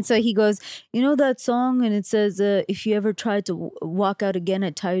 Yes. And so he goes, you know that song? And it says, if you ever tried to walk out again,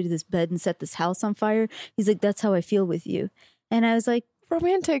 I'd tie you to this bed and set this house on fire. He's like, that's how I feel with you. And I was like,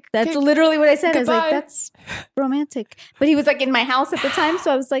 romantic. That's literally what I said. Goodbye. I was like, that's romantic. But he was like in my house at the time.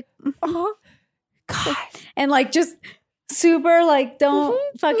 So I was like, God. And like, just super like, don't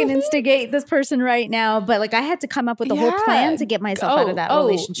fucking instigate this person right now. But like, I had to come up with a whole plan to get myself out of that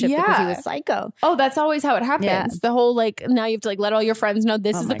relationship because he was psycho. Oh, that's always how it happens. Yeah. The whole like, now you have to like let all your friends know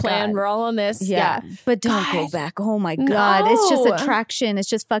this is the plan. God. We're all on this. Yeah. But don't go back. Oh my God. It's just attraction. It's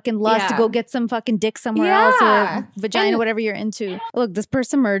just fucking lust to go get some fucking dick somewhere else or vagina, whatever you're into. Look, this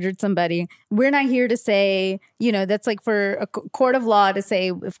person murdered somebody. We're not here to say, you know, that's like for a court of law to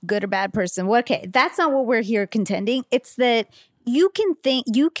say if good or bad person. Well, okay, that's not what we're here contending. It's that you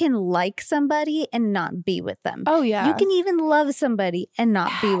can like somebody and not be with them. Oh, yeah. You can even love somebody and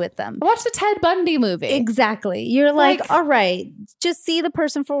not be with them. Watch the Ted Bundy movie. Exactly. You're like, all right, just see the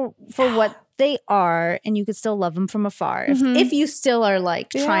person for what they are, and you could still love them from afar. If you still are like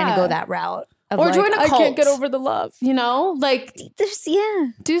trying to go that route. Or like, join a cult. I can't get over the love. You know, like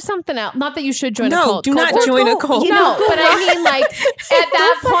do something else. Not that you should join a cult. Do not join a cult. No, but I mean, like at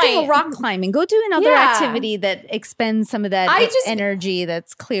that point, rock climbing. Go do another activity that expends some of that energy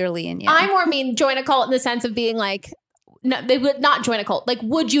that's clearly in you. I more mean join a cult in the sense of being like, no, they would not join a cult. Like,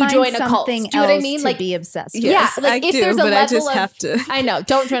 would you join a cult? Do you know what I mean? Like, be obsessed. Yes. Yeah, like I if do, there's a but level I just of, have to. I know,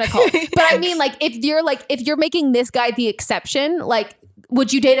 don't join a cult. But I mean, like, if you're making this guy the exception, like,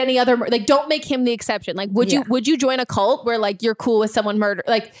 would you date any other? Like, don't make him the exception. Like, would you join a cult where like you're cool with someone murder,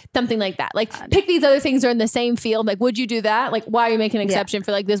 like something like that? Like, pick these other things that are in the same field. Like, would you do that? Like, why are you making an exception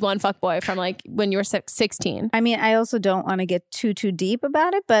for like this one fuckboy from like when you were 16? I mean, I also don't want to get too deep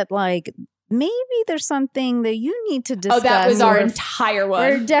about it, but like, maybe there's something that you need to discuss. Oh, that was our entire one.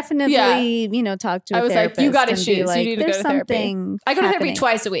 Or definitely, you know, talk to a therapist. I was like, you got issues. Like, you need to go to therapy. I go to therapy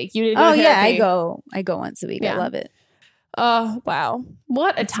twice a week. You need to go to therapy. I go once a week. I love it. Oh, wow.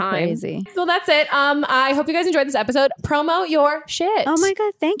 What a time. Crazy. Well, that's it. I hope you guys enjoyed this episode. Promo your shit. Oh my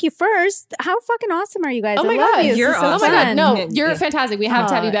God. Thank you. First, how fucking awesome are you guys? Oh my I love God. you. You're awesome. Oh my God. No, you're fantastic. We have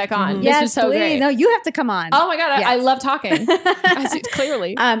to have you back on. Yes, this was so please. great. No, you have to come on. Oh my God. I love talking.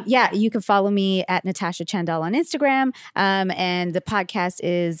 Clearly. Yeah, you can follow me at Natasha Chandel on Instagram. And the podcast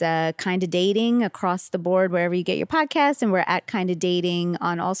is Kinda Dating across the board, wherever you get your podcasts. And we're at Kinda Dating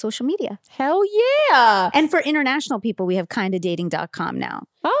on all social media. Hell yeah. And for international people, we have have kindadating.com now.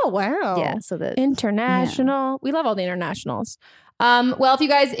 Oh, wow. Yeah. So the international. We love all the internationals. Well, if you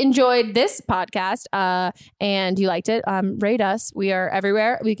guys enjoyed this podcast and you liked it, rate us. We are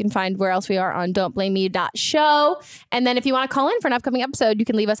everywhere. We can find where else we are on don'tblameme.show. And then if you want to call in for an upcoming episode, you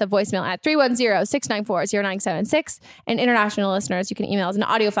can leave us a voicemail at 310-694-0976. And international listeners, you can email us an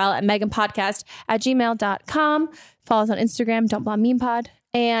audio file at meganpodcast@gmail.com. Follow us on Instagram, Don't Blame Meme Pod.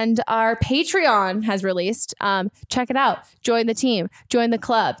 And our Patreon has released. Check it out. Join the team. Join the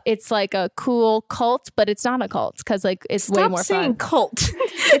club. It's like a cool cult, but it's not a cult because like it's way more fun. Cult.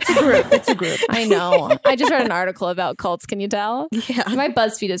 It's a group. It's a group. I know. I just read an article about cults. Can you tell? Yeah. My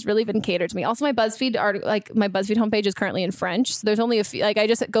BuzzFeed has really been catered to me. Also, my BuzzFeed homepage is currently in French, so there's only a few. Like I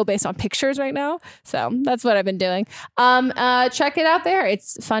just go based on pictures right now. So that's what I've been doing. Check it out there.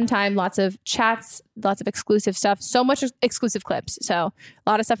 It's a fun time. Lots of chats. Lots of exclusive stuff. So much exclusive clips. So a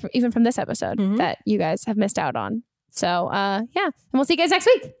lot of stuff even from this episode that you guys have missed out on. So yeah, and we'll see you guys next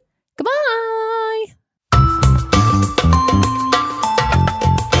week. Goodbye.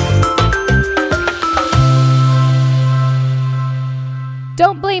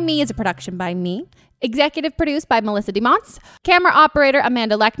 Don't Blame Me is a production by me. Executive produced by Melissa DeMonts. Camera operator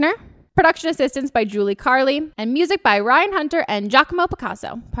Amanda Lechner. Production assistance by Julie Carley. And music by Ryan Hunter and Giacomo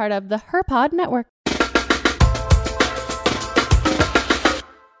Picasso, part of the HerPod Network.